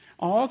names.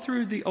 All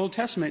through the Old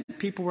Testament,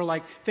 people were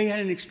like, they had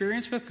an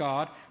experience with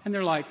God, and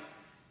they're like,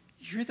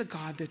 you're the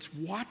God that's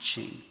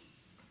watching.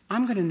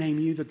 I'm going to name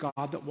you the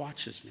God that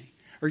watches me.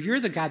 Or you're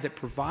the God that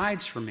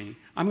provides for me.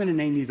 I'm going to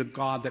name you the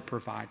God that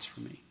provides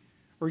for me.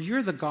 Or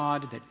you're the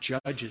God that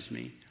judges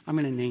me. I'm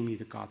going to name you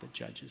the God that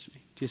judges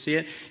me. Do you see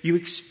it? You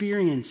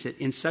experience it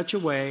in such a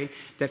way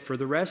that for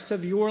the rest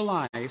of your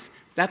life,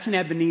 that's an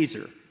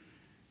Ebenezer. Do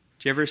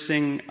you ever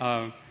sing,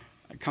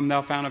 Come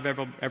Thou Fount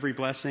of Every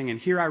Blessing, and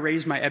here I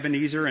raise my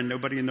Ebenezer, and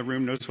nobody in the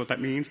room knows what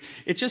that means?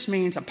 It just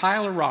means a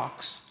pile of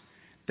rocks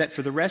that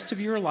for the rest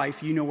of your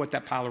life, you know what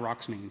that pile of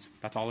rocks means.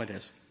 That's all it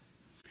is.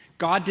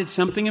 God did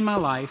something in my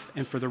life,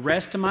 and for the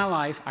rest of my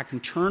life, I can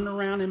turn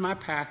around in my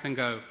path and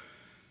go,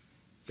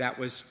 that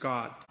was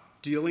God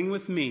dealing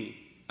with me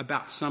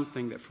about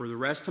something that for the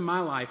rest of my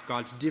life,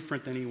 God's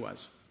different than he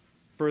was.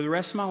 For the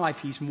rest of my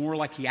life, he's more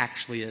like he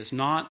actually is,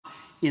 not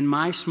in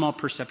my small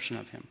perception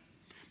of him.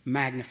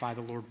 Magnify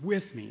the Lord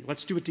with me.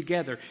 Let's do it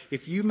together.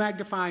 If you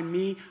magnify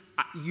me,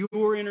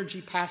 your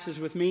energy passes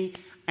with me,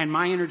 and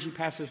my energy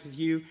passes with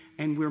you,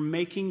 and we're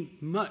making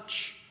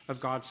much of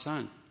God's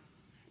Son.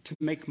 To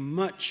make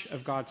much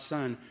of God's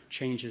Son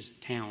changes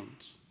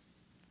towns,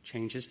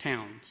 changes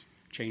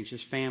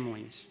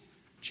families,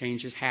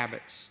 changes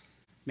habits.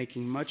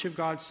 Making much of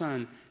God's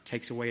Son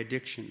takes away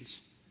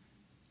addictions,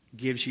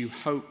 gives you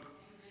hope,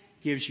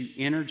 gives you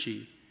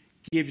energy,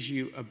 gives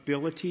you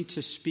ability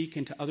to speak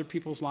into other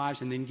people's lives,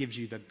 and then gives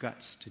you the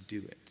guts to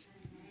do it.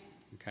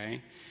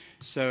 Okay?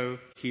 So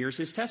here's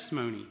his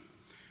testimony.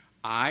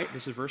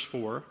 This is verse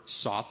 4,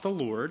 sought the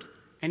Lord,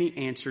 and he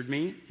answered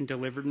me and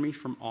delivered me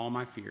from all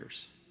my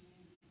fears.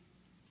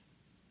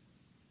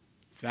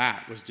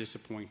 That was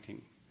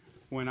disappointing.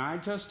 When I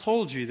just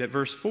told you that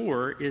verse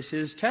 4 is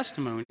his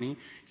testimony,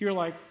 you're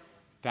like,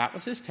 that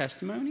was his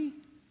testimony?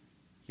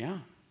 Yeah.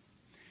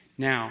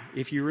 Now,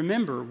 if you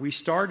remember, we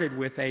started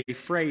with a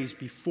phrase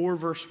before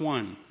verse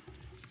 1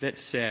 that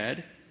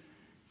said,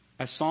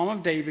 a psalm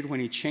of David when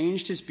he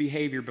changed his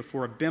behavior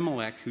before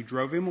Abimelech, who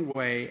drove him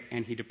away,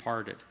 and he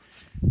departed.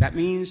 That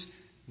means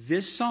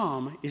this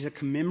psalm is a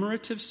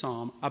commemorative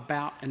psalm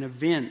about an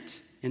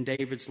event in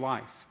David's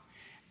life.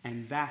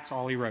 And that's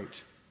all he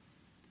wrote.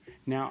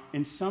 Now,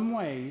 in some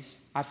ways,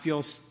 I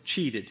feel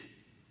cheated.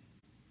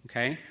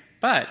 Okay?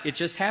 But it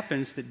just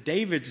happens that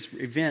David's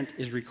event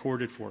is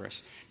recorded for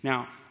us.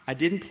 Now, I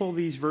didn't pull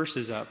these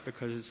verses up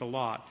because it's a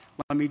lot.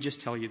 Let me just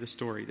tell you the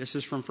story. This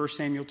is from 1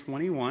 Samuel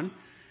 21.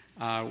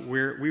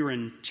 We were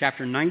in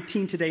chapter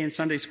 19 today in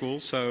Sunday school,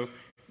 so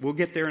we'll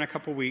get there in a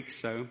couple weeks,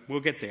 so we'll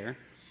get there.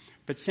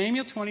 But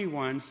Samuel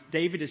 21,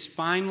 David is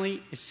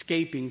finally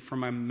escaping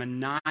from a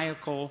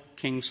maniacal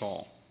King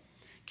Saul.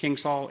 King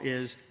Saul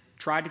is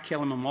tried to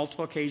kill him on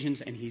multiple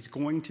occasions, and he's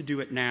going to do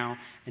it now,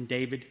 and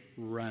David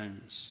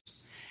runs.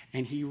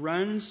 And he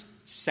runs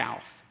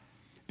south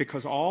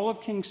because all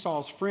of King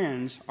Saul's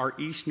friends are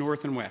east,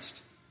 north, and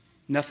west.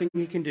 Nothing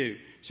he can do,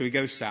 so he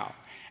goes south.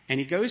 And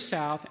he goes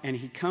south, and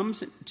he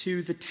comes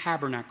to the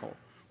tabernacle,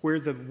 where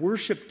the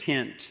worship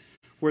tent,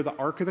 where the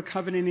Ark of the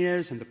Covenant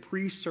is, and the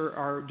priests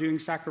are doing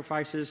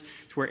sacrifices,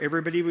 to where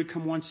everybody would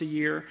come once a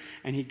year.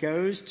 And he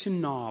goes to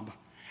Nob,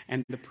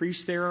 and the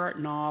priests there are at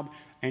Nob,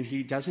 and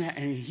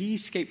he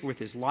escaped with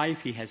his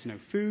life. He has no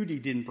food. He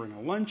didn't bring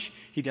a lunch.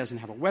 He doesn't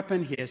have a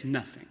weapon. He has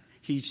nothing.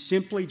 He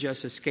simply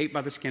just escaped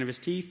by the skin of his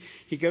teeth.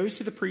 He goes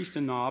to the priest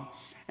in Nob,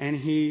 and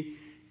he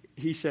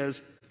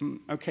says,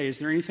 okay, is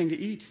there anything to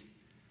eat?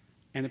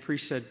 And the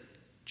priest said,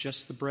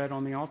 just the bread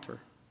on the altar.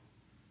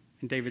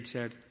 And David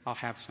said, I'll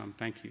have some,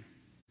 thank you,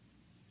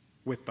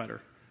 with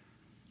butter.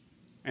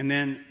 And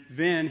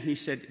then he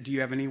said, do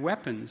you have any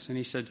weapons? And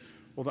he said,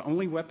 well, the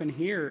only weapon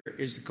here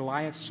is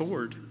Goliath's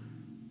sword.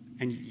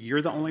 And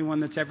you're the only one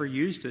that's ever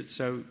used it,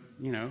 so,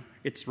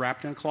 it's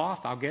wrapped in a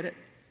cloth. I'll get it.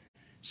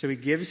 So he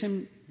gives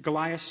him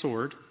Goliath's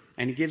sword,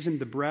 and he gives him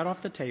the bread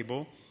off the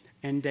table.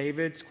 And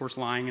David, of course,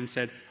 lying and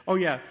said, oh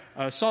yeah,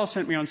 Saul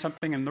sent me on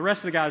something, and the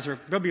rest of the guys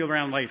they'll be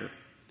around later.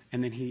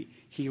 And then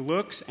he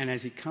looks, and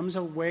as he comes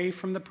away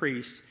from the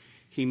priest,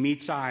 he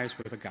meets eyes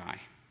with a guy.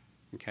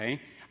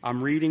 Okay?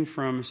 I'm reading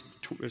from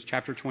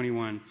chapter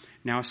 21.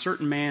 Now a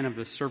certain man of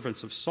the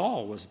servants of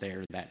Saul was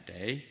there that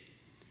day,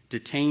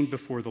 detained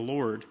before the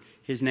Lord.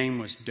 His name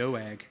was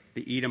Doeg,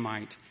 the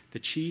Edomite, the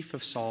chief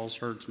of Saul's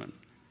herdsmen.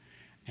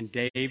 And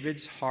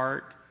David's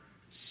heart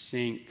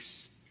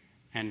sinks,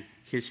 and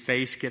his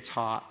face gets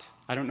hot.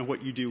 I don't know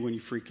what you do when you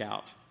freak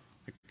out.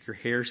 Like your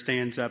hair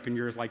stands up, and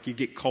you're like, you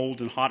get cold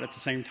and hot at the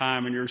same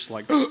time, and you're just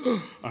like,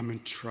 I'm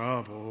in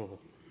trouble.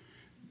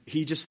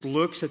 He just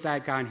looks at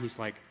that guy, and he's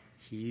like,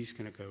 he's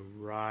going to go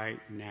right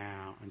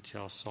now and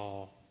tell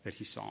Saul that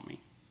he saw me.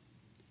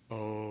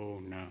 Oh,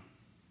 no.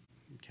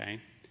 Okay?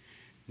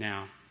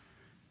 Now,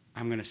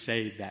 I'm going to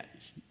save that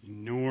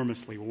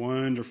enormously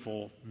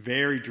wonderful,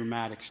 very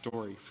dramatic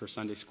story for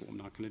Sunday school. I'm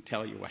not going to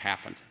tell you what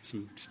happened.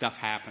 Some stuff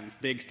happens,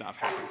 big stuff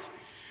happens.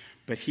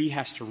 But he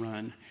has to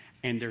run,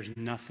 and there's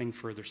nothing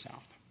further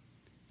south.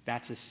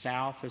 That's as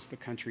south as the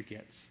country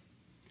gets.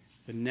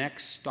 The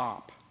next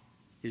stop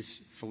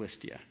is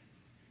Philistia.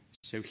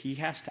 So he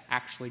has to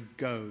actually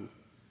go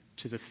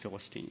to the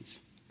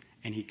Philistines.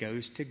 And he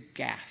goes to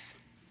Gath.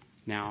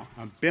 Now,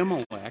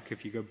 Abimelech,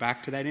 if you go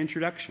back to that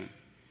introduction,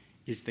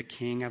 is the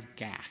king of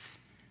Gath.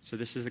 So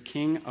this is the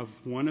king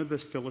of one of the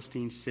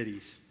Philistine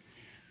cities.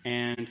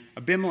 And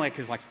Abimelech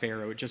is like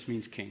Pharaoh. It just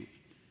means king.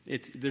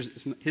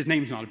 His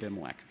name's not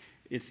Abimelech.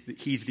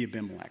 He's the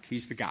Abimelech.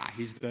 He's the guy.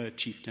 He's the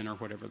chieftain or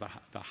whatever,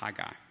 the high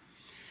guy.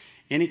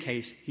 In any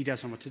case, he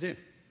doesn't know what to do.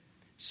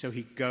 So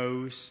he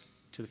goes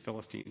to the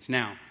Philistines.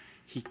 Now,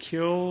 he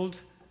killed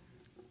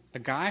a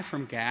guy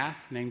from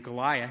Gath named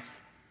Goliath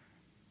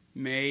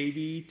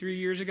maybe 3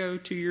 years ago,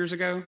 2 years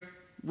ago,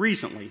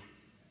 recently.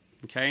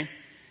 Okay?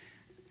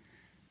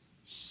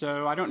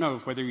 So I don't know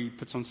whether he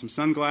puts on some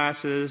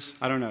sunglasses.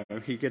 I don't know.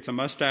 He gets a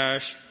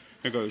mustache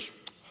and goes,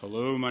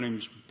 hello, my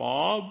name's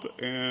Bob,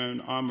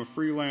 and I'm a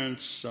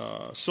freelance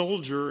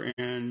soldier,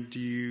 and do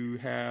you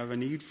have a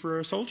need for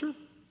a soldier?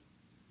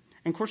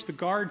 And, of course, the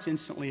guards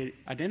instantly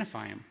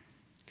identify him.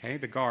 Okay?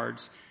 The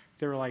guards,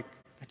 they're like,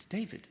 that's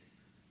David.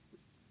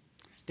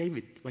 It's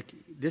David. Like,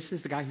 this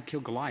is the guy who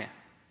killed Goliath.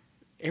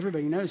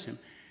 Everybody knows him.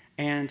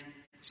 And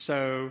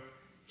so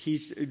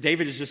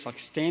David is just like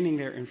standing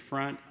there in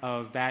front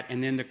of that,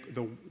 and then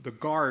the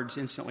guards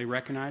instantly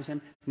recognize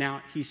him.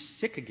 Now he's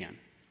sick again.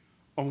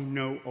 Oh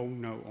no, oh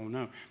no, oh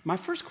no. My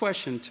first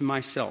question to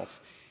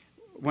myself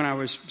when I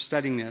was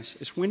studying this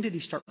is, when did he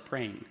start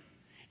praying?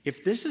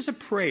 If this is a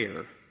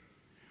prayer,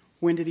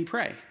 when did he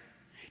pray?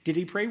 Did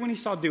he pray when he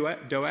saw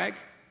Doeg?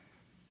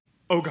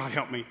 Oh God,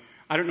 help me.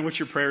 I don't know what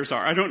your prayers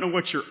are. I don't know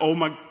what your oh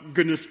my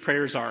goodness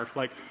prayers are.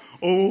 Like,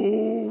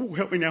 oh,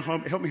 help me now,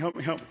 help me.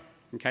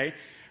 okay?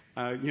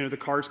 The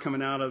cards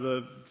coming out of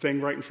the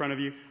thing right in front of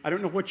you. I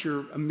don't know what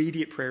your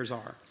immediate prayers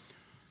are.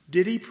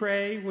 Did he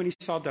pray when he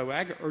saw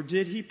Doeg, or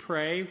did he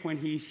pray when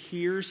he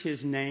hears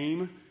his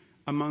name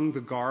among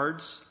the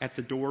guards at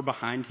the door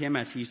behind him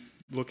as he's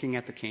looking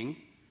at the king?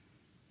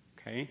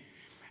 Okay?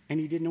 And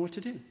he didn't know what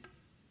to do.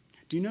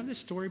 Do you know this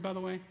story, by the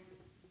way?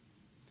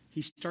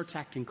 He starts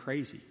acting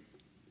crazy.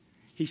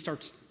 He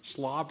starts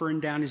slobbering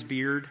down his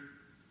beard.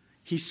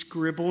 He's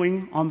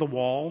scribbling on the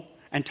wall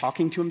and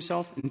talking to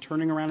himself and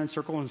turning around in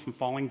circles and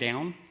falling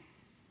down.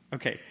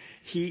 Okay,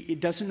 he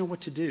doesn't know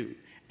what to do.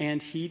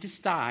 And he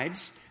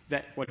decides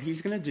that what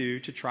he's going to do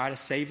to try to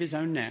save his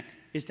own neck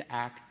is to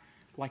act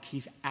like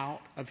he's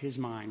out of his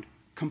mind,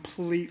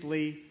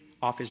 completely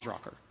off his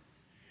rocker.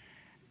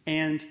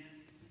 And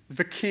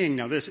the king,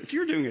 now this, if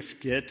you're doing a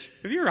skit,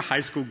 if you're a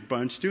high school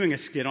bunch doing a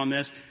skit on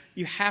this,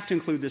 you have to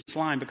include this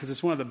line because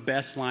it's one of the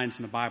best lines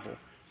in the Bible.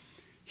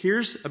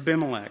 Here's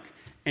Abimelech,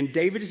 and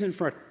David is in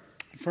front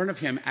of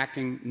him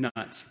acting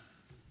nuts.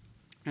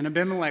 And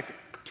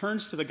Abimelech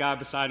turns to the guy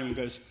beside him and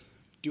goes,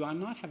 "Do I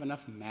not have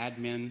enough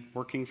madmen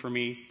working for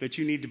me that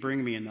you need to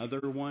bring me another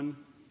one?"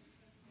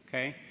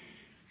 Okay?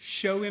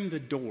 Show him the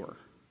door.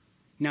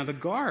 Now the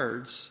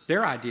guards,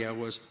 their idea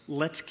was,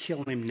 let's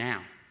kill him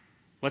now.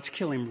 Let's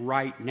kill him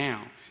right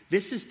now.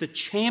 This is the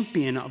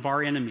champion of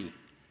our enemy.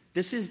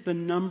 This is the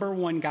number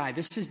one guy.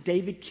 This is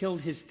David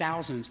killed his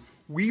thousands.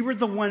 We were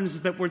the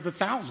ones that were the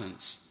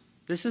thousands.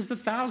 This is the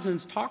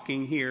thousands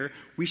talking here.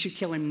 We should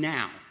kill him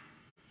now.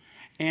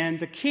 And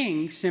the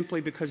king,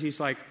 simply because he's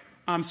like,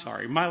 "I'm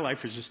sorry, my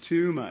life is just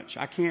too much.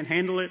 I can't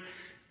handle it.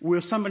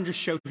 Will someone just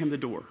show him the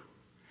door?"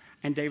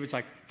 And David's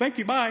like, "Thank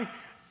you, bye."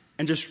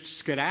 And just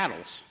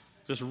skedaddles,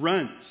 just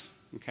runs,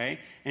 okay,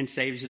 and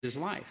saves his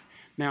life.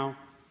 Now,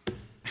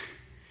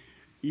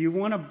 you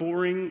want a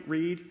boring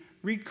read?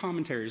 Read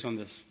commentaries on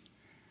this.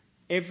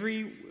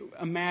 Every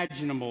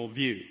imaginable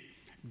view.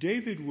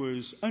 David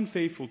was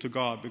unfaithful to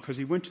God because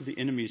he went to the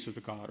enemies of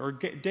the God. Or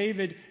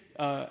David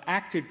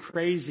acted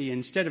crazy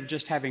instead of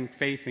just having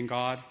faith in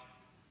God.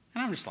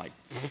 And I'm just like,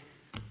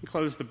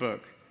 close the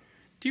book.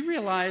 Do you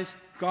realize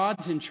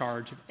God's in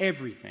charge of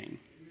everything?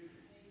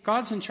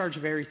 God's in charge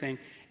of everything.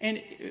 And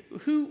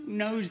who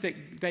knows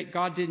that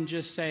God didn't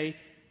just say,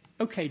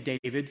 "Okay,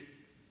 David,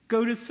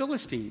 go to the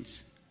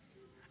Philistines.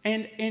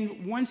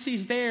 And once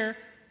he's there,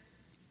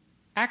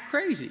 act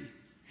crazy."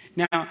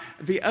 Now,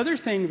 the other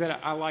thing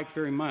that I like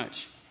very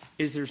much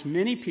is there's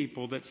many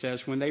people that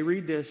says, when they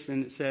read this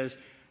and it says,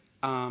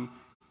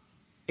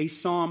 a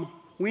psalm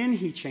when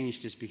he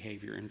changed his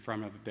behavior in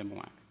front of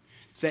Abimelech,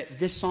 that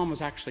this psalm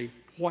was actually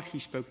what he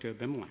spoke to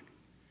Abimelech.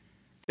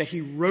 That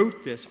he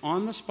wrote this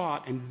on the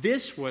spot, and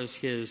this was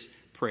his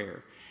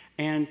prayer.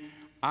 And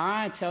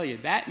I tell you,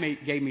 that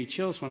gave me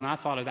chills when I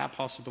thought of that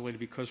possibility,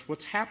 because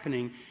what's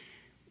happening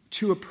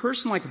to a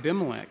person like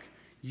Abimelech,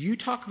 you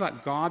talk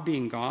about God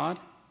being God,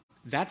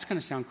 that's going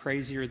to sound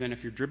crazier than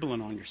if you're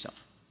dribbling on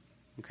yourself.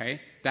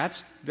 Okay?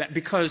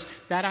 Because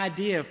that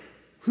idea of,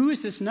 who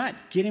is this nut?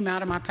 Get him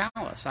out of my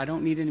palace. I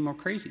don't need any more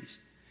crazies.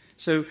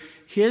 So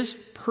his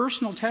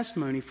personal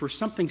testimony for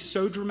something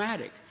so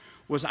dramatic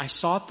was, I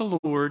sought the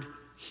Lord,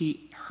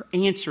 he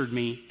answered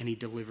me, and he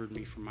delivered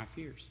me from my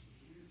fears.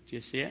 Do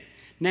you see it?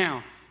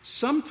 Now,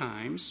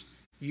 sometimes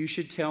you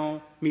should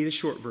tell me the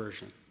short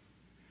version,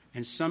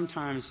 and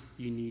sometimes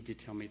you need to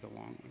tell me the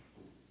long one.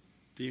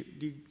 Do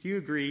you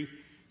agree?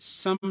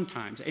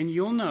 Sometimes. And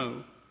you'll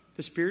know,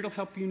 the Spirit will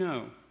help you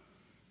know.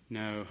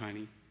 No,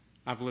 honey,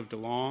 I've lived a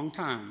long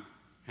time,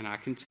 and I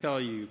can tell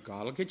you,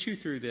 God will get you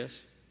through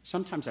this.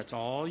 Sometimes that's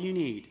all you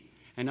need.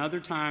 And other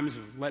times,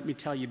 let me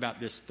tell you about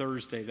this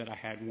Thursday that I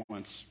had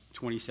once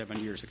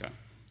 27 years ago.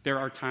 There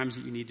are times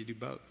that you need to do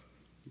both.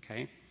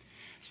 Okay?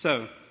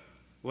 So,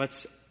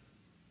 let's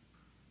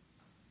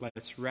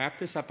wrap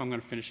this up. I'm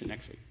going to finish it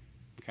next week.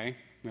 Okay?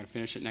 I'm going to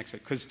finish it next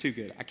week because it's too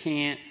good. I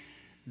can't.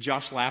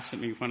 Josh laughs at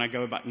me when I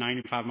go about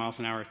 95 miles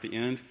an hour at the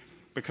end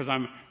because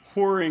I'm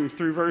whoring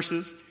through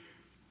verses.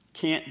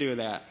 Can't do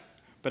that.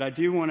 But I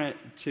do want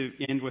to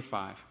end with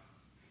 5.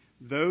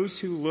 Those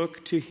who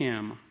look to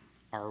him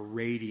are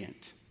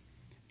radiant,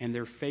 and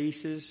their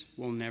faces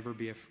will never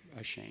be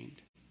ashamed.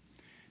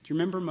 Do you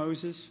remember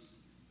Moses?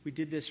 We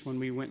did this when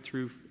we went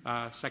through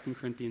 2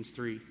 Corinthians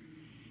 3.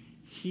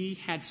 He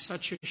had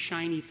such a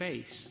shiny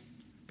face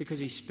because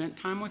he spent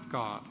time with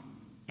God,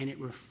 and it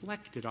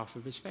reflected off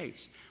of his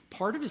face.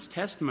 Part of his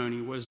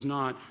testimony was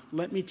not,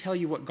 let me tell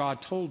you what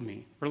God told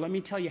me, or let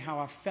me tell you how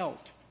I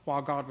felt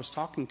while God was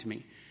talking to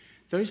me.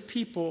 Those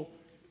people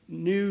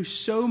knew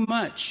so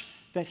much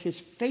that his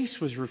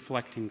face was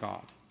reflecting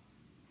God.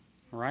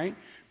 All right?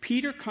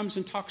 Peter comes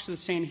and talks to the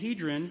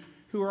Sanhedrin,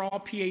 who are all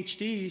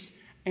PhDs,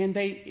 and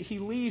he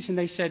leaves and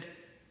they said,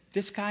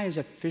 "This guy is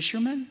a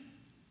fisherman?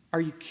 Are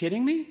you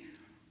kidding me?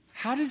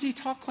 How does he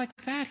talk like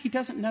that? He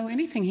doesn't know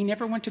anything. He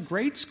never went to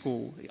grade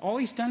school. All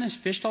he's done is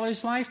fished all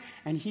his life,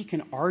 and he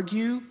can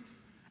argue,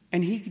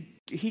 and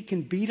he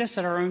can beat us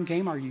at our own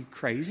game. Are you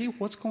crazy?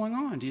 What's going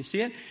on? Do you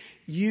see it?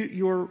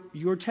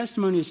 Your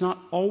testimony is not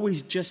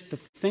always just the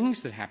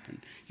things that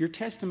happen. Your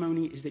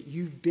testimony is that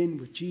you've been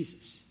with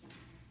Jesus.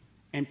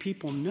 And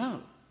people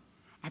know.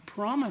 I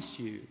promise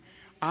you.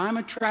 I'm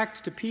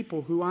attracted to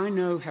people who I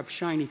know have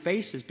shiny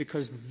faces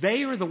because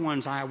they are the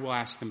ones I will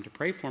ask them to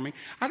pray for me.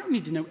 I don't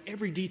need to know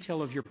every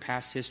detail of your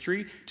past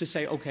history to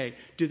say, okay,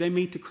 do they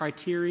meet the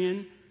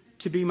criterion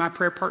to be my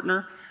prayer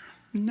partner?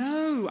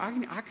 No,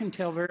 I can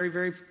tell very,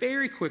 very,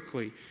 very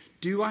quickly.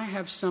 Do I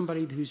have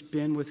somebody who's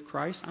been with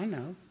Christ? I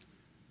know.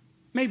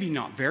 Maybe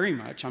not very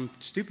much. I'm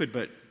stupid,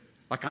 but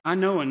like I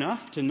know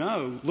enough to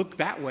know, look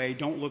that way,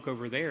 don't look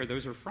over there.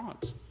 Those are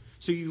frauds.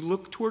 So you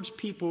look towards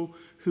people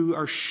who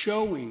are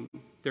showing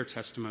their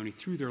testimony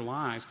through their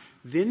lives,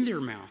 then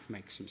their mouth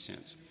makes some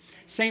sense.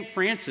 St.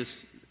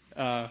 Francis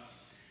of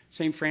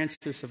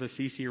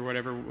Assisi or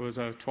whatever was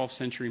a 12th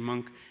century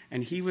monk,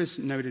 and he was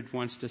noted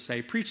once to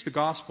say, preach the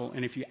gospel,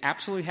 and if you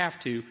absolutely have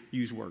to,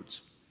 use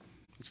words.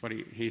 That's what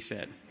he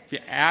said. If you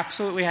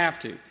absolutely have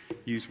to,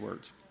 use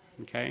words.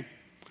 Okay?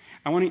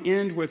 I want to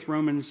end with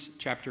Romans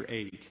chapter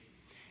 8.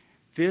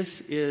 This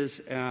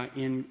is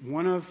in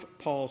one of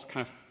Paul's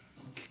kind of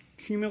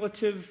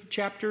cumulative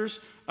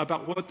chapters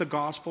about what the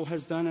gospel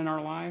has done in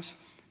our lives.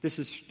 This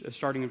is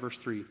starting in verse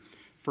 3.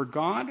 What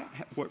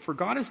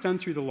God has done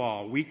through the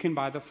law, weakened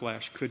by the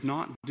flesh, could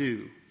not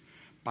do.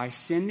 By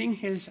sending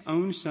his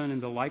own Son in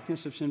the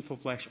likeness of sinful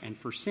flesh, and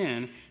for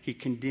sin, he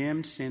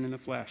condemned sin in the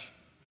flesh,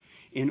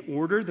 in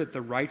order that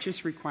the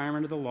righteous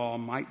requirement of the law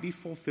might be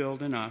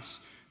fulfilled in us,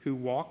 who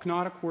walk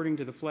not according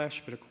to the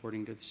flesh, but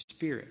according to the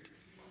Spirit.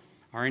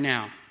 All right,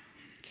 now,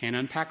 can't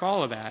unpack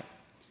all of that.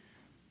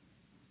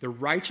 The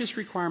righteous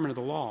requirement of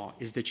the law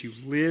is that you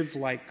live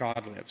like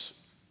God lives.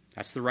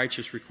 That's the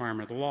righteous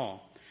requirement of the law.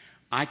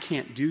 I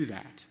can't do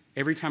that.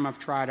 Every time I've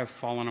tried, I've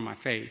fallen on my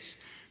face.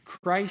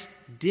 Christ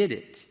did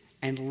it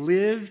and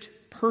lived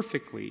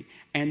perfectly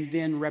and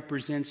then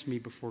represents me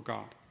before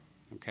God.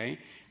 Okay?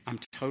 I'm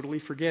totally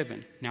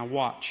forgiven. Now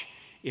watch.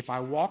 If I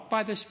walk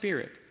by the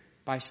Spirit,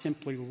 by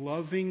simply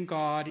loving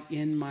God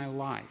in my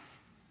life,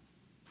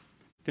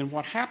 then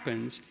what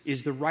happens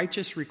is the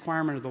righteous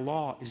requirement of the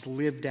law is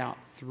lived out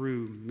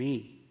through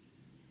me.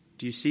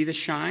 Do you see the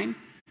shine?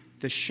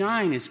 The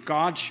shine is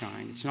God's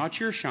shine. It's not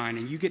your shine,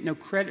 and you get no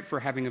credit for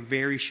having a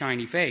very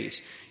shiny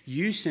face.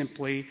 You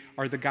simply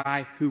are the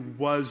guy who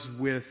was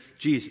with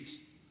Jesus.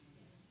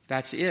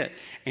 That's it.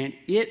 And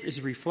it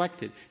is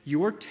reflected.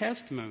 Your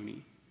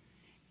testimony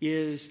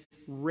is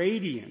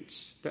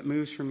radiance that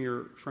moves from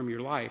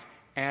your life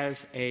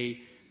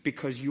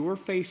because your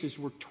faces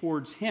were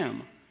towards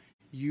him.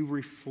 You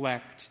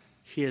reflect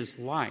his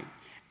light,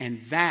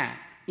 and that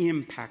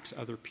impacts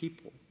other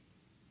people.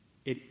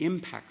 It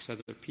impacts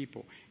other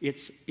people.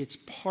 It's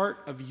part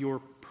of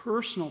your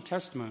personal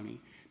testimony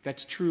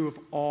that's true of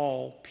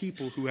all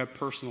people who have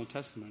personal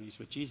testimonies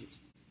with Jesus.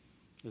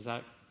 Is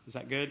that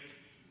good?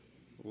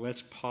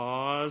 Let's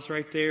pause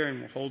right there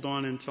and we'll hold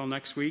on until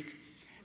next week.